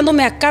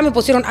chequeándome acá, me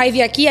pusieron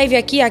IV aquí,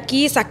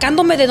 aquí,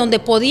 sacándome de donde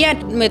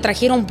podían. Me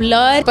trajeron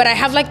blood, but I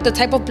have like the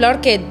type of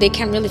blood que they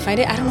can't really find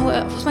it. I don't know,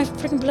 what's my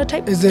freaking blood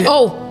type? Is it?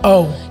 Oh.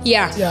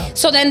 Yeah.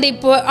 So then they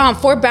put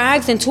 4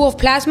 bags and 2 of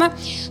plasma.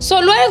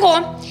 So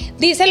luego,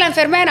 dice la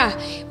enfermera,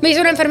 me dice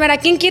una enfermera,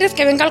 ¿quién quieres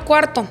que venga al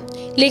cuarto?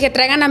 Le dije,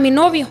 traigan a mi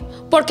novio.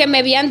 Porque me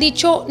habían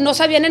dicho, no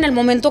sabían en el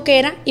momento que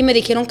era, y me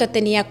dijeron que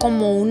tenía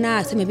como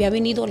se me había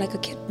venido like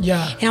a kid.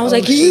 Yeah. And I was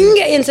like,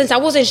 and since I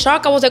was in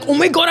shock, I was like, oh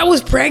my God, I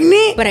was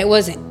pregnant. But I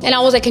wasn't. And I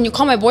was like, can you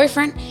call my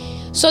boyfriend?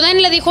 So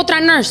then le dijo otra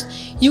nurse,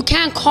 you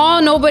can't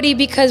call nobody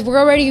because we're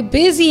already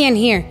busy in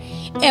here.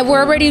 And we're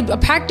already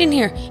packed in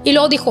here. Y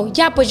luego dijo,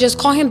 yeah, but just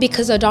call him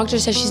because the doctor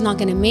says she's not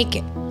going to make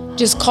it.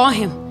 Just call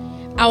him.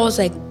 I was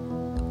like,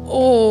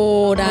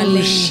 órale.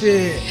 Oh,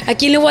 shit. ¿A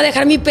quién le voy a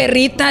dejar mi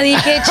perrita?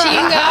 Dije,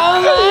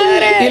 chingada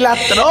madre. Y la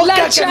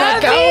troca que me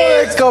acabo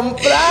de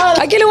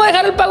comprar. ¿A quién le voy a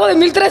dejar el pago de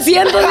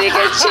 1,300? Dije,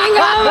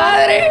 chingada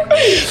madre.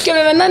 Que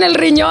me vendan el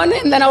riñón.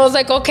 And then I was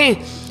like, okay.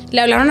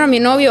 Le hablaron a mi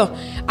novio.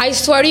 I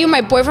swear to you,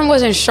 my boyfriend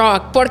was in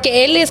shock.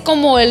 Porque él es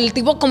como el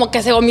tipo como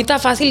que se vomita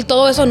fácil y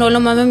todo eso. No,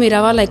 nomás me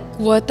miraba like,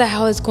 what the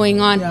hell is going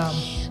on? Yeah.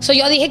 So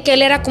yo dije que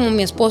él era como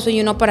mi esposo,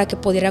 para que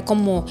pudiera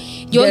como...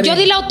 Yo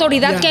di la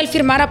autoridad que él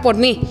firmara por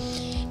mí.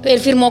 Él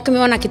firmó que me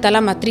iban a quitar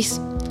la matriz.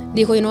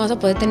 Dijo, y no vas a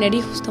poder tener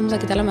hijos, te vamos a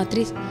quitar la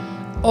matriz.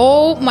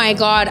 Oh my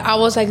God, I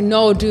was like,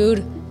 no,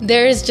 dude.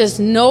 There's just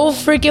no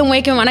freaking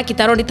way que me van a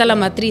quitar ahorita la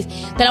matriz.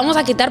 Te la vamos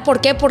a quitar, ¿por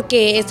qué?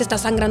 Porque está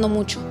sangrando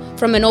mucho.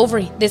 From an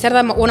ovary. They said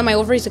that one of my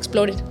ovaries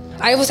exploded.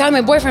 I was telling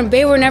my boyfriend,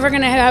 babe, we're never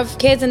going to have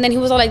kids. And then he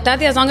was all like,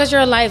 Tati, as long as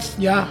you're alive.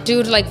 Yeah.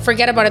 Dude, like,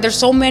 forget about it. There's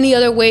so many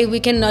other ways we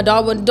can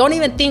adopt. Don't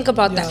even think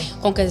about that.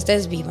 Con que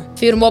estés viva.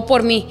 Firmó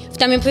por mí.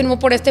 También firmó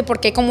por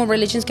porque hay como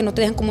religions que no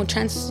te dejan como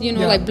trans,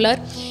 like blood.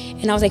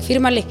 And I was like,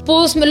 fírmale.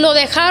 Pues me lo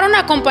dejaron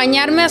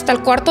acompañarme hasta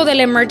el cuarto de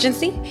la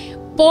emergency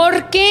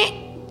porque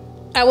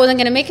I wasn't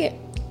going to make it.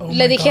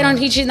 Le dijeron,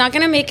 she's not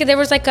going to make it. There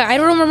was like I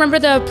don't remember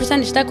the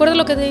percentage. ¿Te acuerdas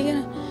lo que te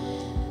dijeron?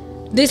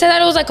 They said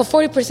that it was like a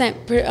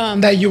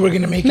 40%. That you were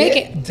going to make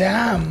it?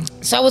 Damn.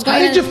 So I was going.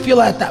 How did you feel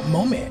at that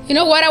moment? You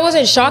know what? I was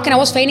in shock and I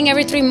was fainting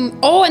every 3.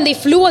 Oh, and they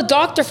flew a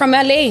doctor from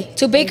LA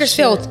to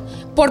Bakersfield.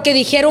 Porque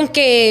dijeron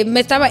que me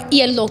estaba...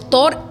 Y el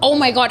doctor, oh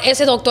my God,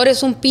 ese doctor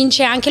es un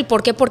pinche ángel.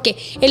 ¿Por qué? Porque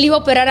él iba a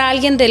operar a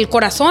alguien del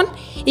corazón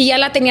y ya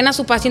la tenían a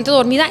su paciente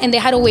dormida and they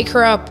had to wake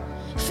her up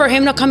for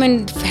him to come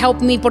and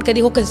help me porque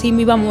dijo que sí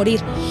me iba a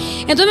morir.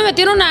 Entonces me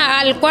metieron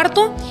al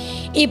cuarto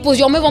y pues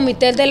yo me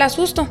vomité del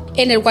asusto.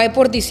 En el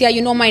whiteboard decía, you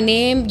know my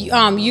name,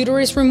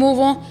 uterus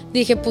removal.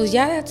 Dije, pues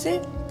ya, that's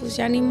it. Pues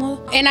ya ni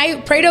modo. And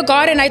I prayed to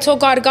God and I told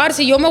God,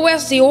 si yo voy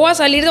a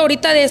salir de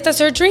ahorita de esta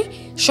surgery,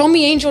 show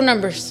me angel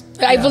numbers.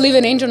 I believe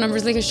in angel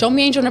numbers. Like, show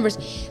me angel numbers.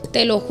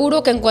 Te lo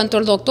juro que en cuanto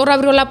el doctor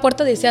abrió la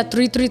puerta decía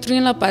 333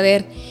 en la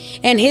pared.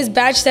 And his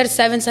badge said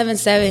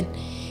 777.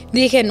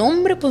 Dije, no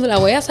hombre, pues la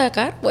voy a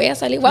sacar, voy a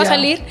salir.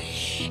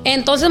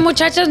 Entonces,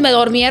 muchachas, me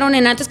durmieron. Y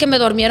antes que me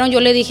durmieron, yo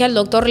le dije al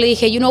doctor,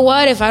 you know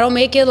what, if I don't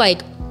make it,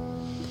 like,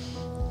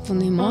 pues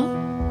ni modo.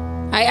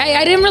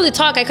 I didn't really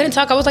talk. I couldn't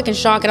talk. I was like in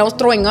shock and I was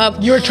throwing up.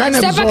 You were trying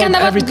to absorb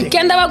everything. Que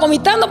andaba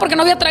vomitando porque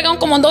no había tragado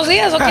como en 2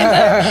 días.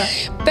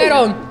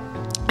 Pero,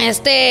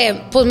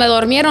 pues me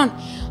durmieron.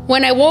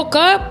 When I woke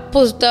up,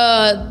 pues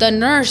the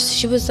nurse,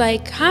 she was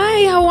like,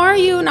 hi, how are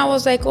you? And I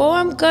was like, oh,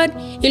 I'm good.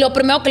 Y lo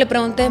primero que le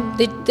pregunté,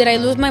 did I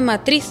lose my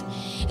matriz?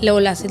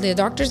 Luego the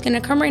doctor's gonna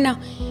come right now.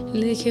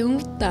 Le dije,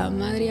 puta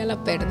madre, ya la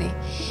perdí.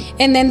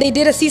 And then they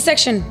did a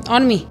C-section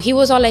on me. He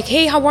was all like,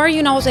 hey, how are you?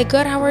 And I was like,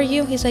 good, how are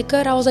you? He's like,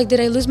 good. I was like, did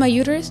I lose my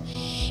uterus?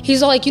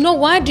 He's all like, you know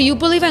what? Do you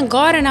believe in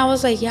God? And I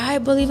was like, yeah, I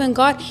believe in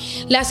God.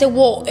 I said,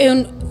 well,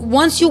 and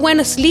once you went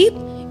to sleep,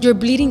 your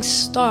bleeding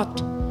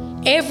stopped.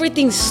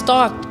 Everything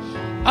stopped.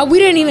 We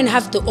didn't even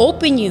have to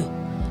open you.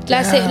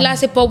 I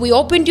said, but we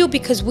opened you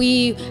because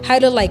we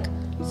had to like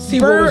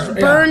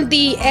burn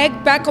the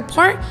egg back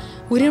apart.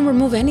 We didn't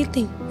remove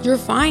anything. You're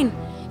fine.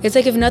 It's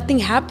like if nothing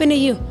happened to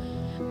you.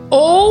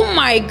 Oh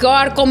my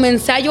God,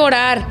 comencé a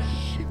llorar.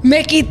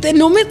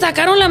 No me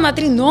sacaron la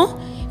matriz, no.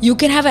 You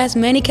can have as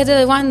many kids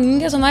as you want.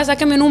 Niña, su madre,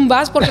 sáquenme en un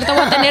bus porque ahorita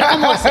voy a tener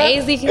como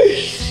 6. Dije,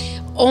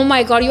 oh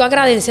my God, yo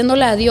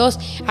agradeciéndole a Dios.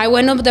 I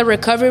went up to the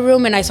recovery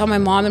room and I saw my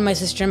mom and my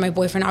sister and my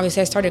boyfriend.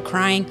 Obviously, I started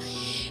crying.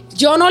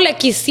 Yo no le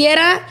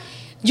quisiera...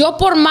 Yo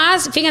por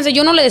más, fíjense,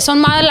 yo no le deseo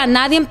mal a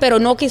nadie, pero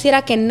no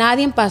quisiera que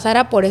nadie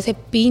pasara por ese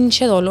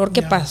pinche dolor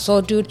que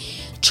pasó, dude.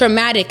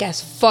 Traumatic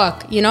as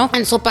fuck, you know?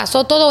 And so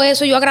pasó todo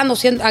eso, yo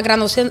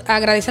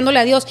agradeciéndole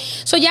a Dios.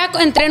 So ya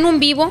entré en un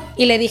vivo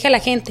y le dije a la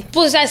gente,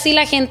 pues así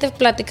la gente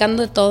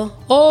platicando de todo.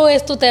 Oh,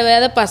 esto te debe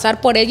de pasar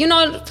por él. You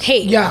know,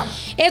 hey,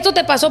 esto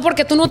te pasó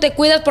porque tú no te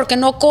cuidas, porque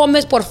no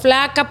comes, por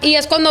flaca. Y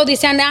es cuando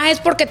dicen, es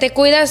porque te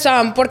cuidas,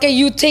 porque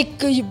you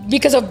take,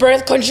 because of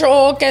birth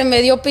control, que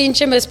me dio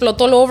pinche, me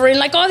explotó el ovary.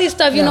 Like all this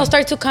stuff, you know,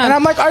 start to come. And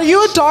I'm like, are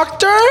you a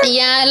doctor?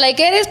 Yeah, like,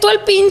 ¿eres tú el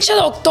pinche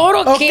doctor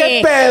o qué?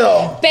 ¿Qué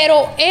pedo?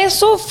 Pero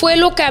eso fue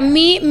lo que a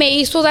mí me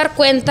hizo dar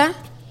cuenta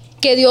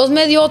que Dios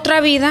me dio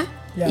otra vida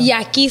y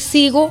aquí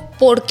sigo.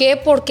 ¿Por qué?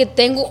 Porque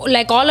tengo,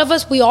 like all of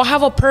us, we all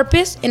have a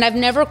purpose and I've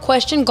never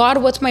questioned God,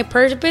 what's my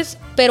purpose?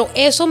 Pero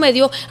eso me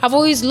dio, I've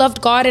always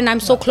loved God and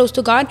I'm so close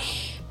to God,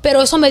 pero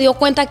eso me dio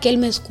cuenta que Él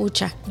me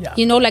escucha.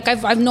 You know, like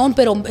I've known,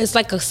 pero it's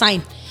like a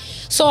sign.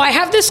 So I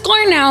have this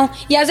scar now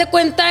y haz de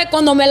cuenta,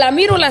 cuando me la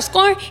miro la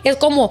scar, es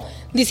como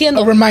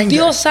diciendo,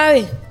 Dios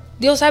sabe,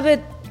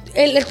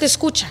 Él te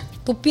escucha.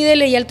 Tú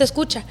pídele y Él te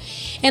escucha.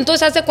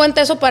 Entonces, haz de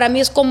cuenta, eso para mí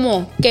es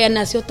como que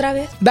nació otra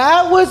vez.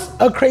 That was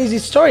a crazy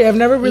story. I've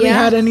never really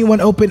had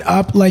anyone open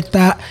up like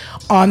that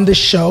on the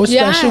show,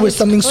 especially with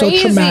something so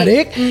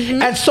traumatic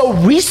and so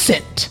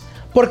recent.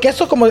 Porque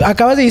eso, como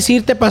acabas de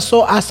decir, te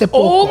pasó hace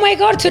poco. Oh my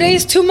God, today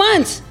is 2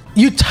 months.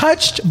 You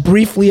touched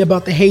briefly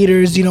about the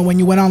haters, you know, when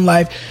you went on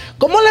live.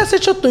 ¿Cómo le has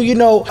hecho tú? You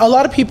know, a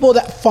lot of people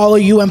that follow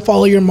you and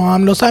follow your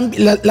mom, las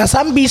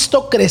han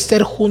visto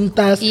crecer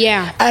juntas.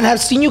 Yeah. And have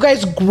seen you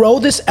guys grow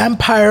this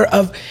empire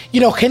of,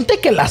 you know, gente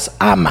que las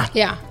ama.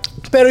 Yeah.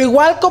 Pero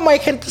igual como hay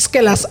gente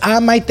que las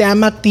ama y te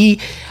ama a ti,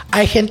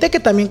 hay gente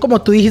que también,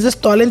 como tú dijiste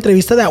toda la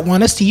entrevista, that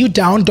want to see you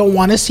down, don't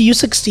want to see you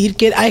succeed.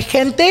 Que hay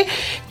gente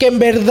que en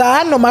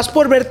verdad, nomás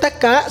por verte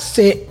acá,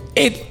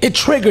 it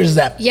triggers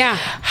them. Yeah.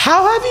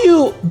 How have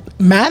you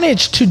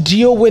managed to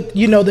deal with,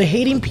 you know, the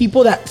hating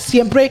people that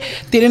siempre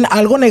tienen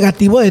algo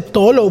negativo de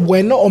todo lo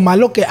bueno o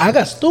malo que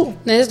hagas tú?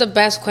 This is the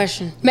best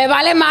question. Me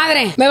vale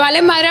madre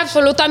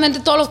absolutamente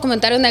todos los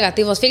comentarios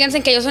negativos.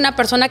 Fíjense que yo soy una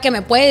persona que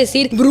me puede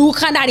decir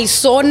bruja,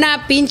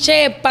 narizona,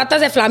 pinche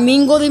patas de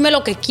flamingo, dime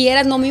lo que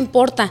quieras, no me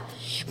importa.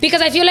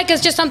 Because I feel like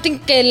it's just something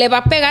que le va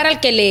a pegar al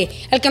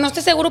que no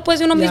esté seguro pues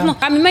de uno mismo.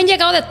 A mí me han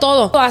llegado de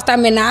todo, hasta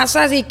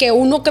amenazas y que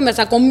uno que me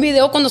sacó un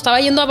video cuando estaba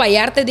yendo a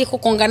Vallarta dijo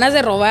con ganas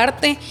de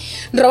robarte,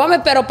 róbame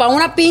pero para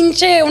una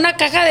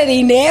caja de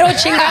dinero,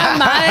 chingada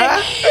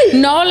madre.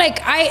 No,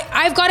 like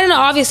I've gotten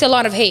obviously a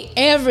lot of hate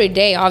every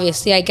day.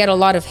 Obviously I get a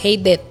lot of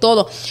hate de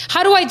todo.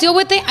 How do I deal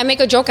with it? I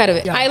make a joke out of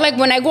it. I like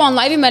when I go on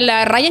live y me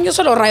la rayan, yo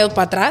se los rayo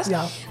para atrás.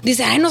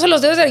 Dice, no se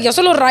los debo hacer, yo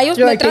se los rayo,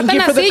 me tratan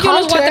así, yo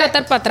los voy a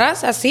tratar para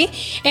atrás, así.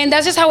 And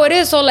that's just how it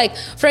is. So like,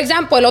 for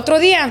example, el otro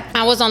día,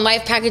 I was on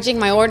live packaging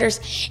my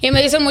orders y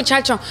me dice el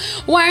muchacho,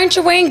 why aren't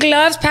you wearing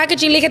gloves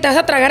packaging? Le dije, ¿te vas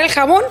a tragar el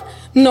jabón?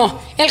 No,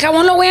 el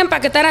jabón lo voy a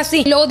empaquetar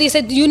así. Luego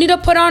dice, you need to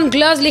put on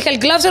gloves. Le dije, el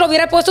glove se lo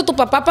hubiera puesto tu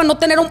papá para no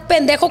tener un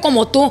pendejo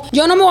como tú.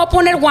 Yo no me voy a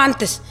poner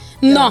guantes.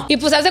 No. Y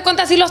pues hace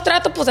cuenta así los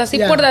trato, pues así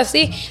por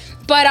así.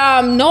 But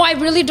no, I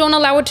really don't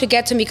allow it to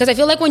get to me because I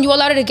feel like when you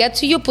allow it to get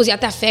to you, pues ya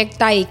te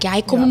afecta y que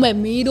ay, cómo me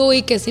miro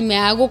y que si me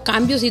hago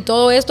cambios y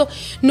todo esto.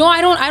 No,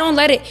 I don't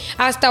let it.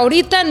 Hasta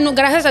ahorita, no,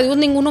 gracias a Dios,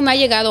 ninguno me ha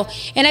llegado.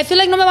 And I feel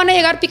like no me van a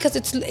llegar because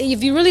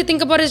if you really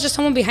think about it, it's just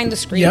someone behind the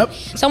screen. Yep.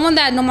 Someone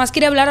that nomás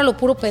quiere hablar a lo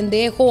puro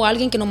pendejo o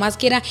alguien que nomás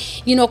quiera,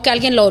 you know, que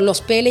alguien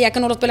los pele, ya que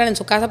no los pelan en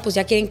su casa, pues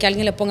ya quieren que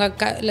alguien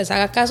les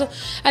haga caso.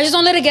 I just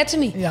don't let it get to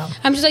me. Yeah.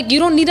 I'm just like,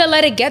 you don't need to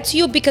let it get to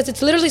you because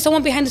it's literally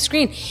someone behind the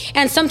screen.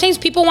 And sometimes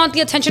people want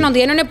the attention on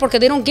the internet porque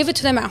they don't give it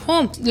to them at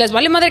home. Les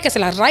vale madre que se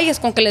las rayes,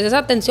 con que les des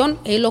atención,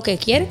 es lo que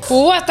quieren.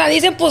 Hasta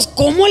dicen, pues,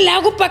 ¿cómo le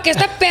hago para que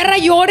esta perra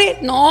llore?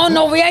 No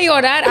voy a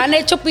llorar. Han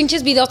hecho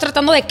pinches videos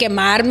tratando de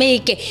quemarme y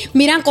que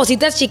miran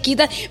cositas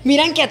chiquitas,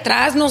 miran que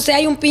atrás, no sé,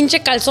 hay un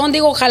pinche calzón.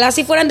 Digo, ojalá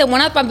si fueran de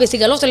buenas para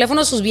investigar los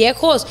teléfonos de sus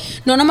viejos.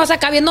 No nomás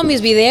acá viendo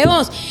mis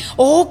videos.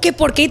 Que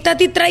 ¿por qué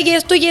Itati trae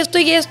esto y esto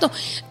y esto?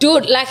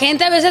 Dude, la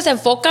gente a veces se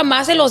enfoca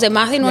más en los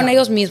demás y no en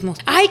ellos mismos.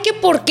 Ay, que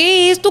 ¿por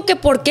qué esto? Que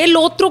 ¿por qué el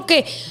otro?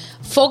 Que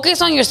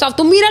Focus on yourself.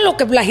 Tú mira lo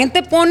que la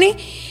gente pone.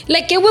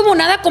 Like, qué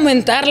huevonada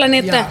comentar, la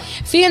neta.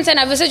 Fíjense,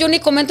 a veces yo ni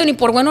comento ni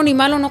por bueno ni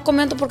malo, no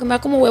comento porque me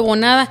da como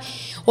huevonada.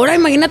 Ahora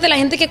imagínate la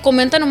gente que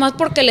comenta nomás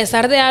porque les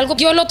arde algo.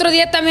 Yo el otro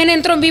día también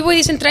entro en vivo y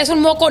dicen, traes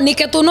un moco. Ni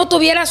que tú no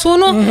tuvieras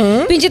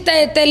uno. Pinche,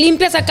 te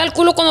limpias acá el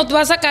culo cuando te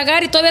vas a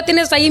cagar y todavía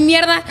tienes ahí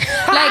mierda.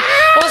 Like,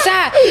 o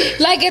sea,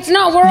 like, it's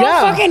not, we're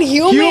all fucking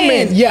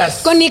human.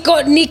 Yes.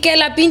 Ni que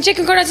la pinche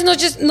Kim Kardashian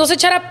no se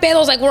echara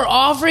pedos. Like, we're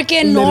all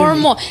freaking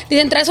normal.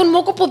 Dicen, traes un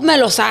moco, pues me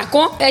lo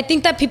saco. I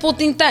think that people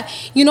think that,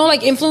 you know,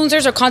 like,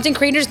 influencers or content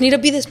creators need to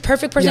be this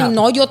perfect person.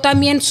 No, yo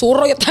también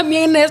zurro, yo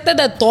también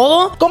de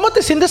todo. ¿Cómo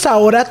te sientes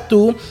ahora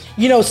tú,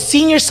 you know,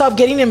 seeing yourself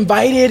getting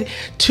invited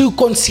to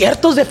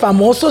conciertos de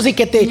famosos y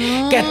que a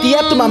ti,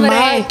 a tu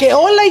mamá, que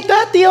hola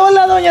Itati,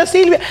 hola doña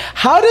Silvia?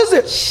 How does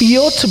it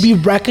feel to be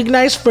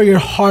recognized for your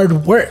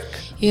hard work?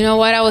 You know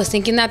what? I was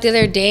thinking that the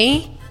other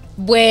day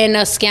when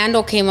a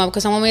scandal came up,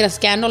 because someone made a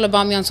scandal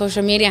about me on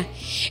social media.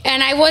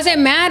 And I wasn't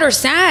mad or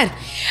sad.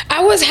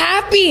 I was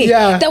happy.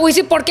 Te voy a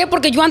decir por qué.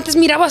 Porque yo antes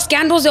miraba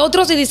scandals de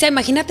otros y decía,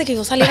 imagínate que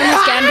yo saliera en un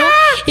scandal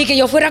y que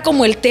yo fuera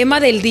como el tema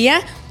del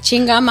día.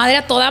 Chinga madre,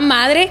 a toda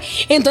madre.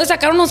 Entonces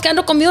sacaron un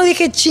scandal conmigo y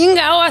dije,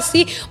 chingao,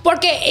 así.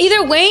 Porque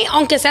either way,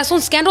 aunque seas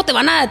un scandal, te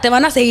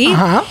van a seguir.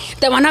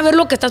 Te van a ver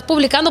lo que estás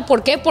publicando.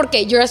 ¿Por qué?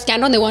 Porque you're a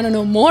scandal and they want to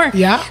know more.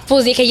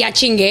 Pues dije, ya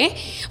chingué.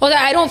 O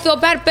sea, I don't feel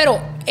bad,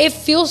 pero it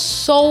feels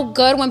so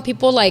good when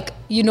people, like,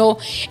 you know,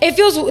 it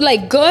feels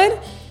like good.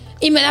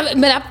 Y me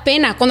da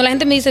pena. Cuando la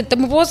gente me dice, ¿te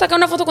puedo sacar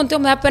una foto contigo?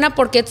 Me da pena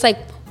porque it's like,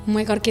 oh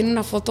my God, quieren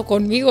una foto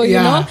conmigo, you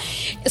know?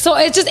 So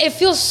it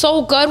feels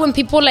so good when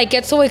people like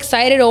get so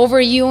excited over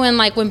you and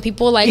like when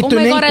people like, oh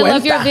my God, I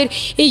love your video.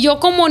 Y yo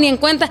como ni en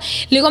cuenta,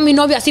 le digo a mi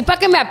novio, así para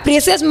que me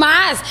aprecies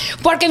más,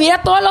 porque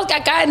mira todos los que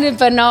acá,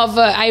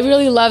 but I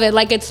really love it.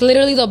 Like, it's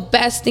literally the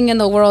best thing in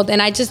the world.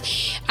 And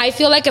I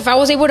feel like if I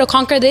was able to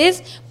conquer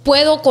this,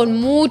 puedo con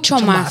mucho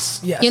más.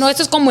 You know,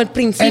 esto es como el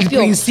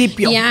principio.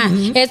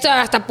 Esto,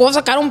 hasta puedo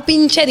sacar un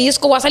pinche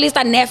disco, voy a salir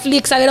hasta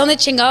Netflix, a ver dónde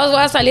chingados voy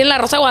a salir en La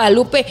Rosa de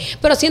Guadalupe,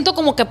 pero siento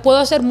como que puedo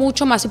hacer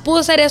mucho más. Si puedo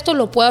hacer esto,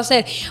 lo puedo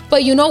hacer. But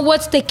you know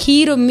what's the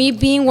key to me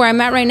being where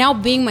I'm at right now?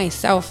 Being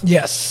myself.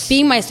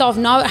 Being myself,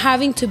 not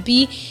having to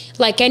be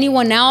like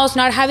anyone else,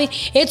 not having,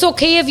 it's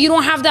okay if you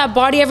don't have that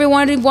body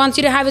everyone wants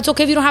you to have. It's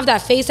okay if you don't have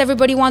that face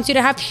everybody wants you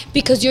to have,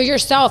 because you're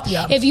yourself.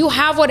 If you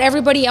have what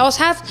everybody else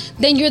has,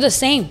 then you're the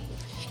same.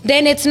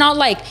 Then it's not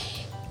like,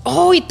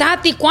 oh,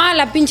 Itati, ¿cuál?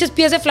 La pinches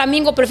pies de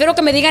flamingo. Prefiero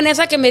que me digan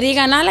esa que me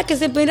digan, la que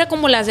se mira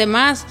como las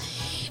demás.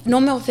 No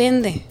me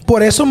ofende.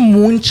 Por eso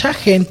mucha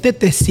gente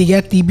te sigue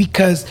a ti,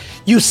 because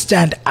you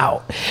stand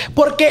out.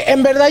 Porque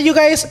en verdad, you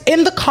guys,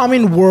 in the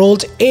common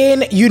world,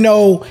 you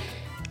know,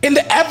 in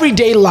the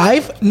everyday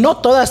life, no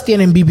todas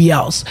tienen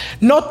BBLs,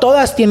 no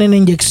todas tienen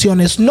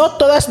inyecciones, no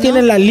todas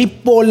tienen la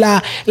lipo,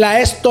 la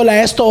esto,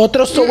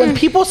 otro. So when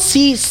people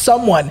see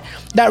someone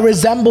that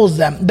resembles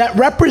them, that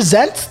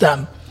represents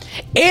them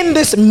in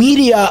this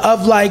media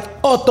of like,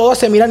 oh, todos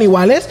se miran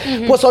iguales,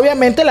 pues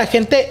obviamente la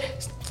gente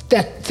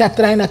se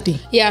atraen a ti.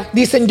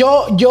 Dicen,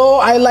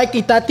 yo I like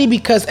Itati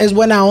because es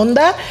buena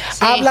onda,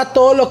 habla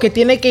todo lo que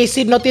tiene que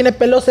decir, no tiene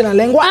pelos en la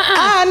lengua,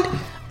 and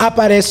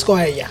aparezco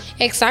a ella.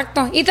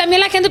 Exacto. Y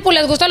también la gente pues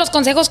les gustan los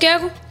consejos que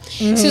hago.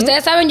 Si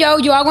ustedes saben,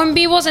 yo hago en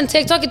vivos en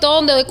TikTok y todo,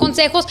 donde doy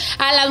consejos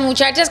a las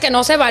muchachas que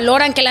no se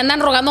valoran, que le andan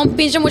rogando a un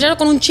pinche muchacho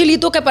con un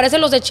chilito que parece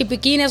los de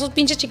Chipiquín, esos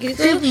pinches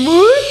chiquititos.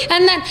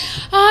 Andan,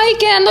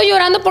 quedando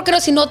llorando porque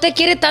si no te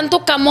quiere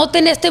tanto camote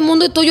en este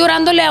mundo y tú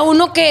llorándole a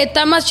uno que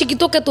está más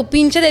chiquito que tu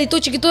pinche dedito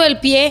chiquito del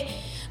pie.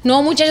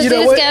 No, muchachos,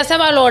 tienes que darse a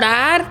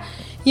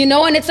valorar. You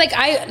know, and it's like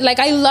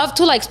I love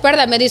to like spread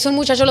that. Me dice un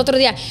muchacho el otro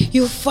día,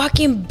 you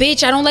fucking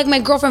bitch, I don't like my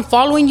girlfriend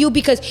following you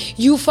because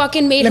you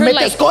fucking made her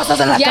like cosas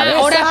en la cabeza.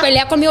 Ahora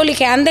pelea conmigo. Le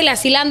dije, ándale,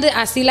 así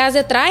las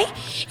de trae.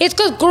 It's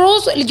because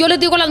girls, yo les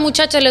digo a las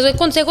muchachas, les doy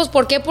consejos.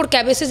 ¿Por qué? Porque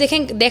a veces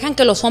dejan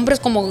que los hombres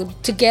como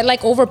to get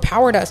like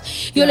overpowered us.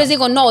 Yo les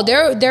digo, no,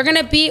 they're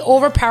gonna be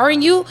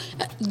overpowering you,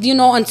 you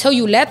know, until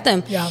you let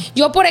them.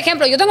 Yo, por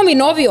ejemplo, yo tengo mi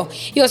novio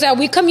y, o sea,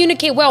 we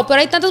communicate well, pero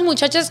hay tantas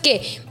muchachas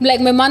que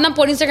like me mandan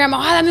por Instagram,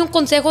 dame un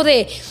consejo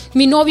de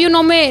mi novio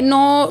no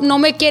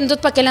me quiere,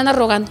 entonces ¿para qué le andas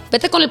rogando?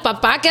 Vete con el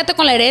papá, quédate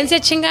con la herencia,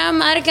 chingada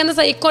madre, que andas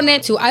ahí con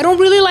él. I don't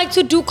really like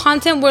to do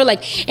content where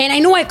like, and I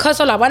know I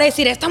cuss a lot, van a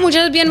decir, esta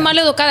muchacha es bien mal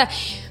educada.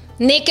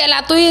 Ni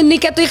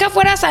que tu hija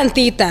fuera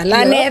santita,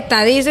 la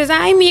neta. Dices,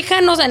 ay, mi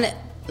hija no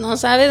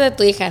sabes de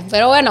tu hija.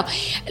 Pero bueno,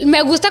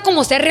 me gusta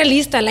como ser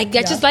realista. Like,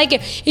 I just like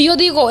it. Y yo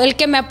digo, el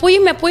que me apoye,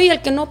 y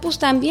el que no, pues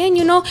también,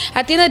 you know.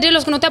 A ti de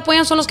los que no te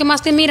apoyan son los que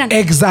más te miran.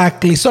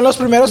 Exactly. Son los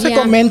primeros que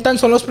comentan,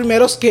 son los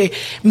primeros que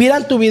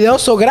miran tu video.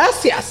 So,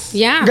 gracias.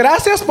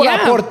 Gracias por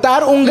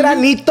aportar un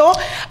granito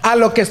a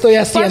lo que estoy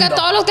haciendo. Porque a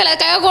todos los que les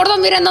caiga gordo,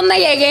 miren dónde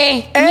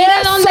llegué.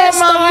 Mira dónde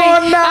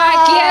estoy.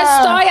 Aquí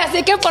estoy.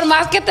 Así que por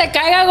más que te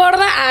caiga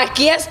gorda,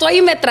 aquí estoy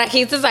y me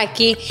trajiste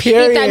aquí.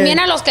 Period. Y también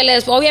a los que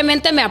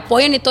obviamente me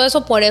apoyan y todo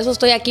eso, por eso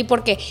estoy aquí,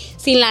 porque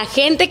sin la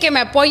gente que me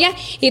apoya,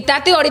 y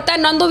Tati ahorita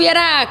no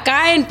anduviera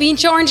acá en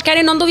pinche Orange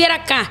County, no anduviera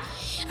acá.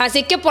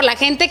 Así que por la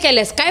gente que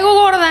les caigo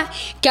gorda,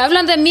 que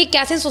hablan de mí, que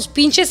hacen sus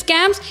pinches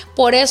scams,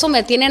 por eso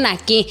me tienen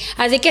aquí.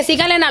 Así que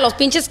síganle a los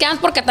pinches scams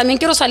porque también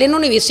quiero salir en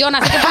Univision.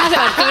 Así que pónganse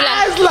las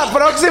pilas. Es la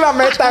próxima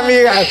meta,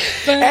 amigas.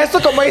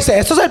 Esto, como dice,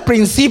 esto es el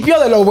principio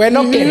de lo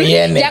bueno que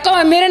viene. Ya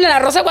como miren en La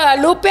Rosa de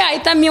Guadalupe, ahí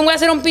también voy a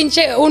hacer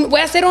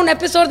voy a hacer un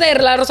episodio de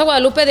La Rosa de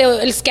Guadalupe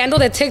del escándalo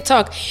de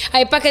TikTok.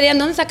 Ahí para que digan,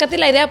 ¿dónde sacaste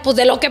la idea? Pues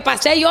de lo que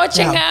pasé yo,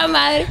 chingada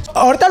madre.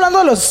 Ahorita hablando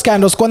de los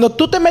escándalos, cuando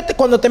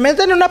te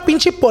meten en una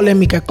pinche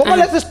polémica, ¿cómo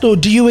le haces tú?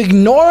 Do you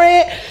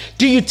ignore it?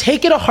 Do you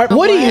take it to heart?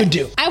 What do you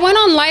do? I went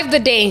on live the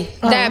day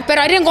that,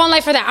 pero I didn't go on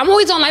live for that. I'm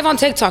always on live on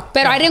TikTok,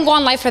 pero I didn't go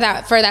on live for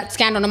that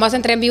scandal. Nomás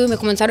entré en vivo y me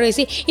comenzaron a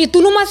decir, ¿y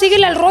tú nomás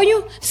síguele al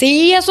rollo?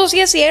 Sí, eso sí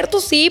es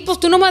cierto, sí, pues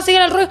tú nomás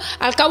síguele al rollo.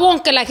 Al cabo,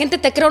 aunque la gente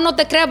te crea o no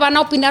te crea, van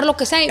a opinar lo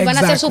que sea y van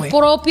a hacer su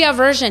propia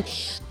version.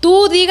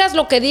 Tú digas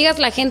lo que digas,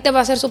 la gente va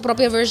a hacer su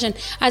propia version.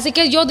 Así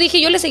que yo dije,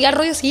 yo le seguía al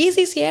rollo, sí,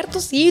 cierto,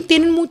 sí,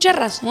 tienen mucha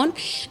razón.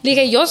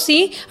 Dije, yo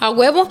sí, a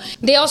huevo.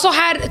 They also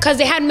had, because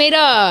they had made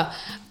a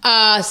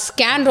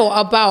scandal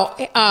about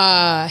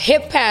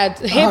hip pad.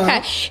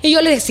 Y yo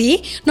le dije,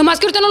 sí, nomás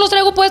que ahorita no los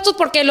traigo puestos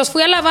porque los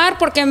fui a lavar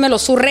porque me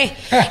los zurré.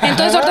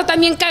 Entonces ahorita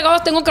también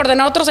cagados tengo que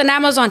ordenar otros en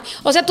Amazon.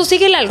 O sea, tú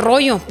síguele al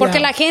rollo,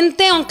 porque la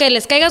gente, aunque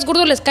les caigas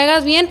gordo, les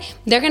caigas bien,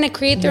 they're gonna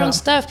create their own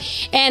stuff.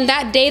 And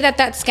that day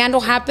that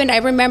scandal happened,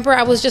 I remember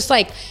I was just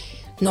like,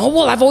 no,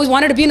 well, I've always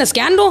wanted to be in a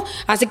scandal.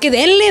 Así que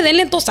denle,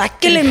 entonces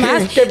sáquenle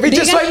más. Que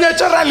pinche sueño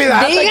hecho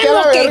realidad. Digan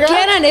lo que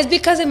quieran. Es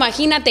porque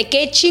imagínate,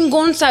 qué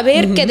chingón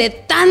saber que de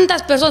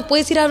tantas personas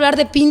puedes ir a hablar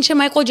de pinche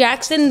Michael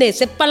Jackson, de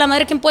sepa la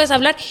madre quién puedes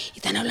hablar, y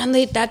están hablando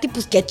de Itati,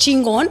 pues qué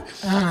chingón.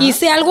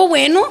 Hice algo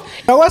bueno.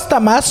 Luego hasta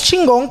más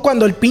chingón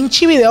cuando el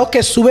pinche video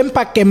que suben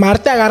para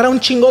quemarte agarra un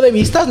chingo de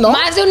vistas, ¿no?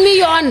 Más de 1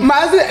 millón.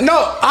 No,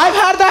 I've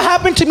had that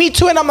happen to me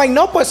too, and I'm like,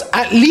 no, pues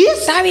at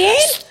least. ¿Está bien?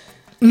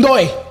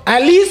 Doy.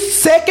 At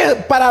least sé que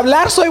para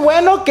hablar soy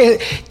bueno,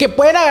 que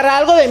pueden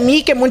agarrar algo de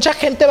mí, que mucha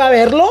gente va a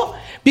verlo.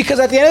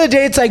 Because at the end of the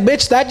day, it's like,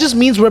 bitch, that just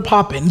means we're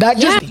popping.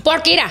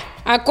 Porque mira,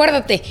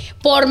 acuérdate,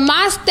 por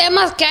más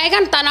temas que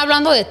hagan, están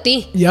hablando de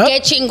ti.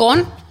 Qué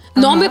chingón.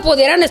 No me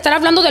pudieran estar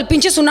hablando del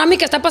pinche tsunami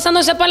que está pasando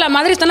en sepa la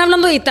madre. Están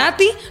hablando de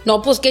Itati.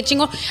 No, pues qué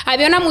chingón.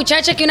 Había una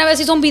muchacha que una vez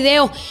hizo un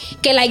video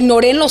que la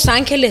ignoré en Los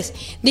Ángeles.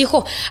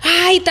 Dijo,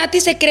 ay, Itati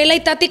se cree la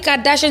Itati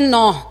Kardashian.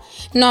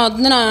 No,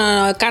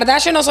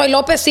 Kardashian no soy,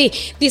 Lopez sí.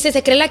 Dice,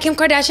 se cree la Kim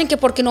Kardashian que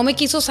porque no me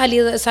quiso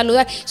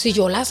saludar. Si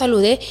yo la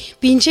saludé,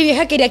 pinche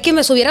vieja quería que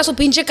me subiera a su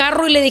pinche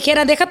carro y le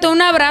dijera, déjate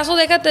un abrazo,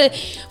 déjate.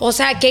 O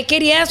sea, ¿qué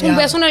querías? Un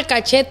beso en el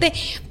cachete.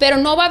 Pero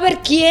no va a haber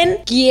quien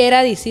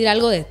quiera decir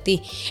algo de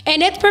ti.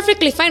 And it's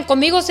perfectly fine.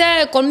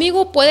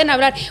 Conmigo pueden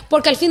hablar.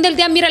 Porque al fin del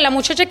día, mira, la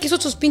muchacha que hizo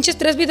sus pinches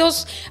 3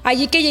 videos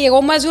allí que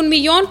llegó más de 1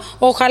 millón.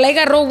 Ojalá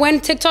agarró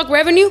buen TikTok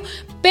revenue.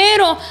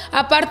 Pero,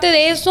 aparte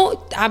de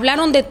eso,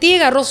 hablaron de ti,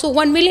 agarró su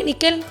 1 million. ¿Y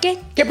qué?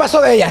 ¿Qué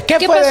pasó de ella? ¿Qué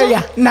fue pasó? de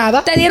ella?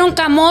 Nada. Te dieron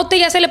camote,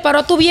 ya se le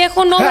paró a tu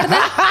viejo, ¿no? ¿Verdad?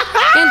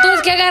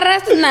 Entonces, ¿qué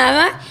agarraste?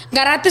 Nada.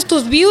 Agarraste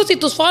tus views y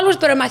tus followers.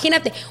 Pero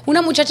imagínate,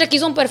 una muchacha que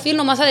hizo un perfil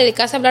nomás a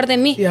dedicarse a hablar de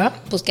mí.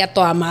 Pues que a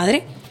toda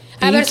madre.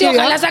 A ver si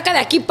ojalá saca de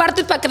aquí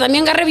partes para que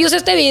también haga reviews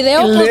este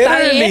video. Pues está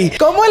bien.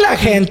 Como la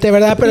gente,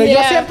 ¿verdad? Pero yo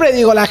siempre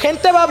digo, la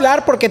gente va a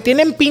hablar porque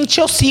tienen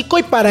pinche hocico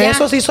y para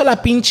eso se hizo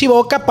la pinche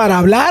boca para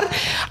hablar.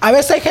 A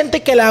veces hay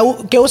gente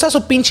que usa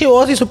su pinche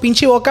voz y su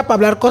pinche boca para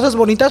hablar cosas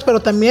bonitas,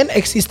 pero también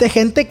existe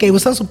gente que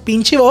usa su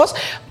pinche voz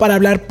para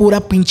hablar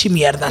pura pinche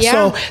mierda.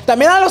 So,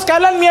 también a los que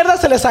hablan mierda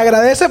se les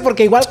agradece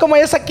porque igual como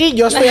es aquí,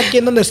 yo estoy aquí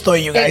en donde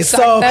estoy, you guys.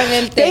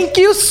 Exactamente. So, thank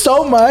you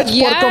so much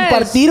por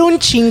compartir un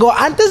chingo.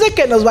 Antes de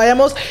que nos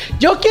vayamos,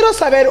 yo quiero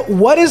saber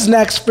what is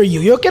next for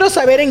you. Yo quiero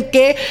saber en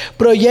qué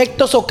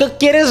proyectos o qué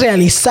quieres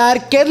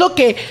realizar, qué es lo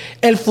que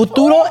el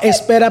futuro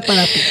espera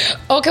para ti.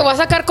 O que voy a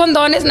sacar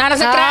condones, nada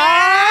se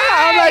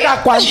cree.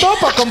 ¿A cuánto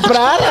para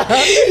comprar?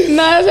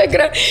 Nada se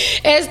cree.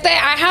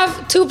 I have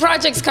 2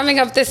 projects coming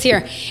up this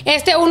year.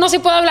 Uno sí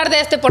puedo hablar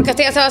de porque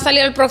ya se va a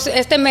salir el próximo,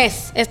 este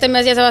mes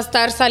ya se va a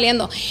estar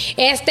saliendo.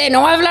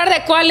 No voy a hablar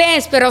de cuál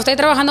es, pero estoy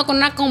trabajando con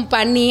una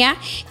compañía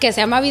que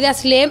se llama Vida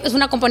Slim. Es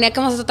una compañía que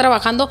vamos a estar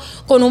trabajando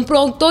con un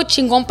producto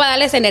chingón para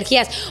darles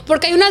energías.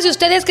 Porque hay unas de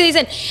ustedes que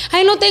dicen,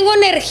 ay, no tengo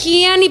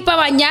energía ni para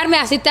bañarme.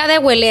 Así te ha de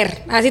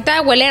hueler.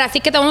 Así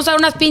que te vamos a dar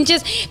unas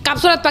pinches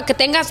cápsulas para que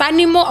tengas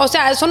ánimo. O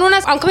sea, son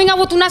aunque venga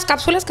unas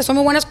cápsulas que son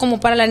muy buenas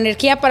como para la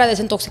energía, para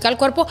desintoxicar el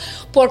cuerpo.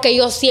 Porque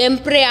yo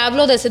siempre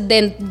hablo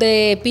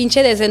de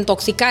pinche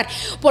desintoxicar.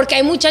 Porque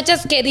hay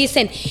muchachas que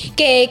dicen,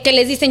 que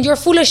les dicen, you're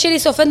full of shit, y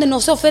se ofenden.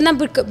 No se ofendan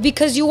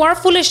because you are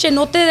full of shit.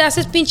 No te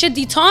haces pinche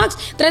detox.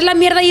 Traes la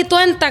mierda ahí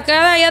toda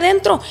entacada ahí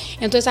adentro.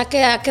 Entonces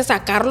hay que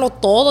sacarlo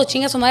todo,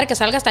 chinga su madre, que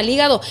salga hasta el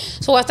hígado.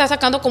 So voy a estar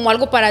sacando como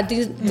algo para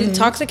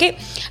detoxicate.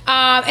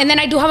 And then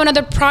I do have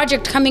another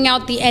project coming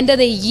out the end of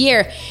the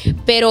year.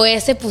 Pero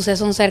ese pues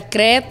es un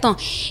secreto.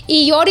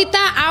 Y yo ahorita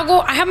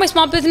I have my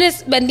small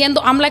business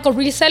vendiendo, I'm like a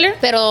reseller,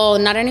 pero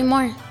not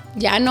anymore.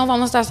 ya no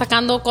vamos a estar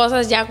sacando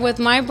cosas ya with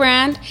my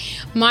brand,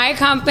 my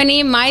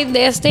company, my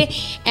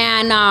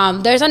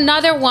and there's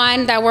another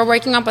one that we're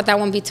working on, but that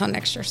won't be till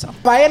next year. So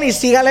vayan y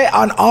síganle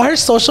on all her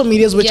social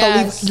medias, which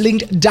I'll leave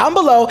linked down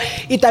below.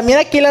 Y también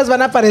aquí las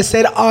van a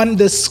aparecer on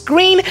the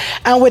screen.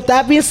 And with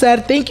that being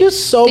said, thank you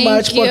so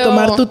much por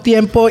tomar tu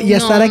tiempo y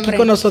estar aquí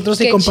con nosotros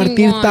y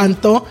compartir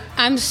tanto.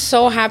 I'm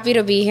so happy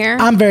to be here.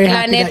 I'm very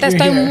happy. La neta,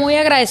 estoy muy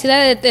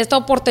agradecida de esta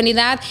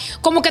oportunidad.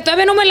 Como que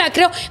todavía no me la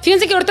creo.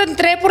 Fíjense que ahorita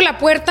entré por la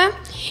puerta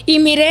y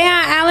miré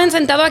a Alan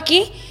sentado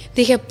aquí.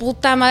 Dije,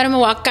 puta madre, me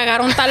voy a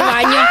cagar un tal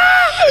baño.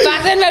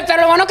 Pásenme,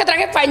 pero lo bueno que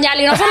traje pañal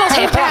y no son los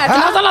iPads,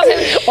 no son los...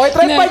 Hoy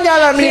trae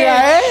pañal,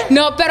 amiga, ¿eh?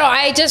 No, pero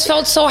I just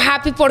felt so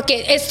happy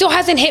porque it still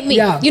hasn't hit me.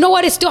 Yeah. You know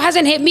what? It still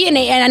hasn't hit me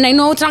and I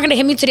know it's not going to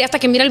hit me today hasta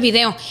que mire el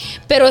video.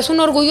 Pero es un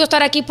orgullo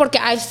estar aquí porque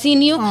I've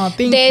seen you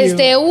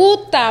desde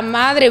puta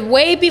madre,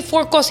 way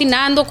before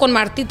cocinando con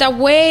Martita,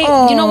 way,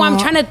 you know what I'm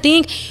trying to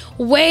think,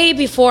 way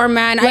before,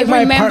 man. Like I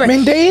remember. my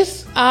apartment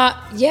days?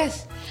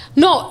 Yes.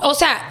 No, o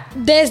sea,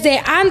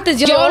 desde antes.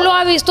 Yo lo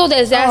he visto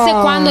desde hace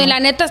cuando. Y la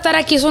neta, estar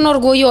aquí es un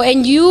orgullo.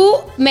 And you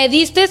me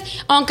diste,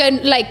 aunque,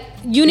 like,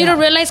 you need to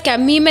realize que a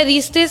mí me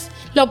diste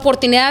la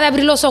oportunidad de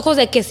abrir los ojos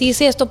de que sí,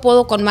 esto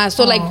puedo con más.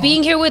 So, like,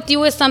 being here with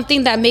you is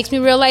something that makes me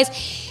realize...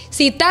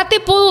 Si Tati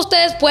pudo,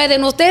 ustedes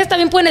pueden. Ustedes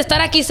también pueden estar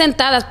aquí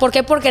sentadas. ¿Por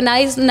qué? Porque nada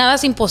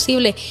es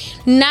imposible.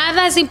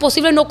 Nada es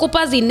imposible. No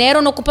ocupas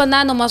dinero, no ocupas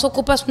nada. Nomás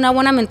ocupas una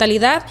buena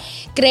mentalidad,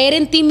 creer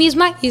en ti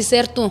misma y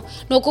ser tú.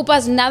 No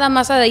ocupas nada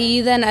más de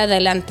ahí de en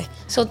adelante.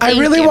 So I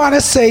really want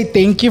to say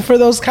thank you for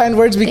those kind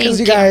words because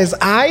you guys,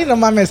 ay, no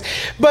mames.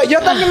 But yo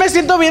también me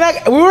siento bien.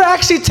 We were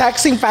actually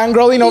texting,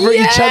 fangirling over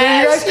each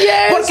other, you guys.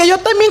 Yes. Porque yo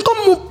también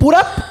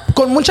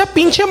con mucha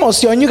pinche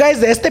emoción, you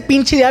guys, de este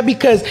pinche día,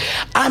 because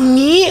a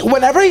mí,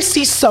 whenever I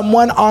see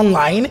someone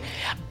online,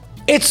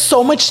 it's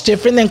so much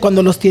different than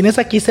cuando los tienes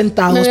aquí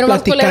sentados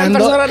platicando.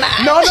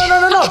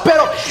 No,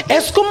 pero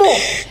es como,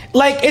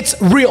 like, it's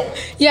real.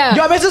 Yeah.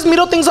 Yo a veces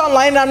miro things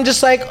online and I'm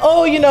just like,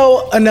 oh, you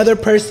know, another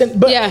person.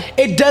 But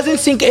it doesn't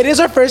sink. It is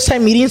our first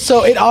time meeting,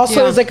 so it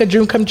also is like a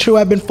dream come true.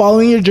 I've been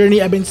following your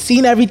journey. I've been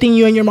seeing everything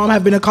you and your mom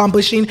have been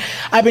accomplishing.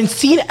 I've been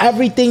seeing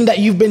everything that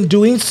you've been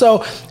doing.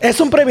 So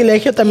es un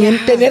privilegio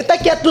también tenerte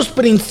aquí a tus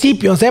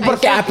principios, ¿eh?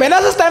 Porque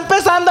apenas está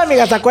empezando,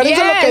 amigas.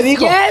 Acuérdense lo que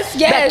dijo.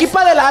 De aquí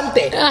para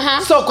adelante.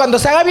 So cuando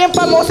se haga bien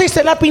famosa y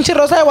esté en la pinche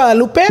Rosa de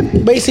Guadalupe,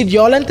 voy a decir,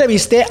 yo la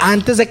entrevisté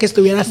antes de que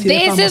estuviera así de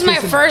famosa. This is my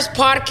first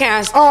podcast.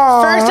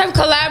 First time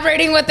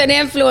collaborating with an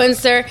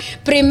influencer.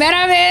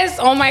 Primera vez,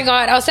 oh my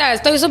God. O sea,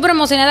 estoy súper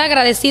emocionada,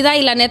 agradecida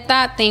y la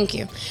neta, thank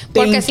you.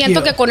 Porque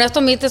siento que con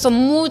esto me diste son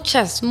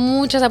muchas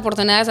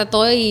oportunidades a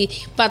todo y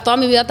para toda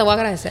mi vida te voy a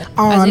agradecer.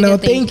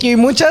 Thank you.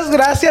 Muchas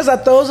gracias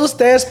a todos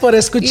ustedes por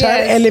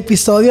escuchar el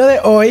episodio de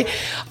hoy.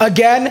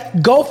 Again,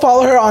 go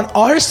follow her on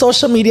all her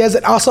social medias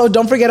and also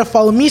don't forget to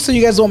follow me so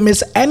you guys won't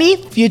miss any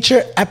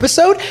future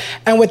episode.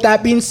 And with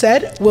that being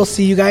said, we'll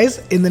see you guys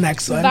in the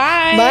next one.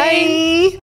 Bye. Bye.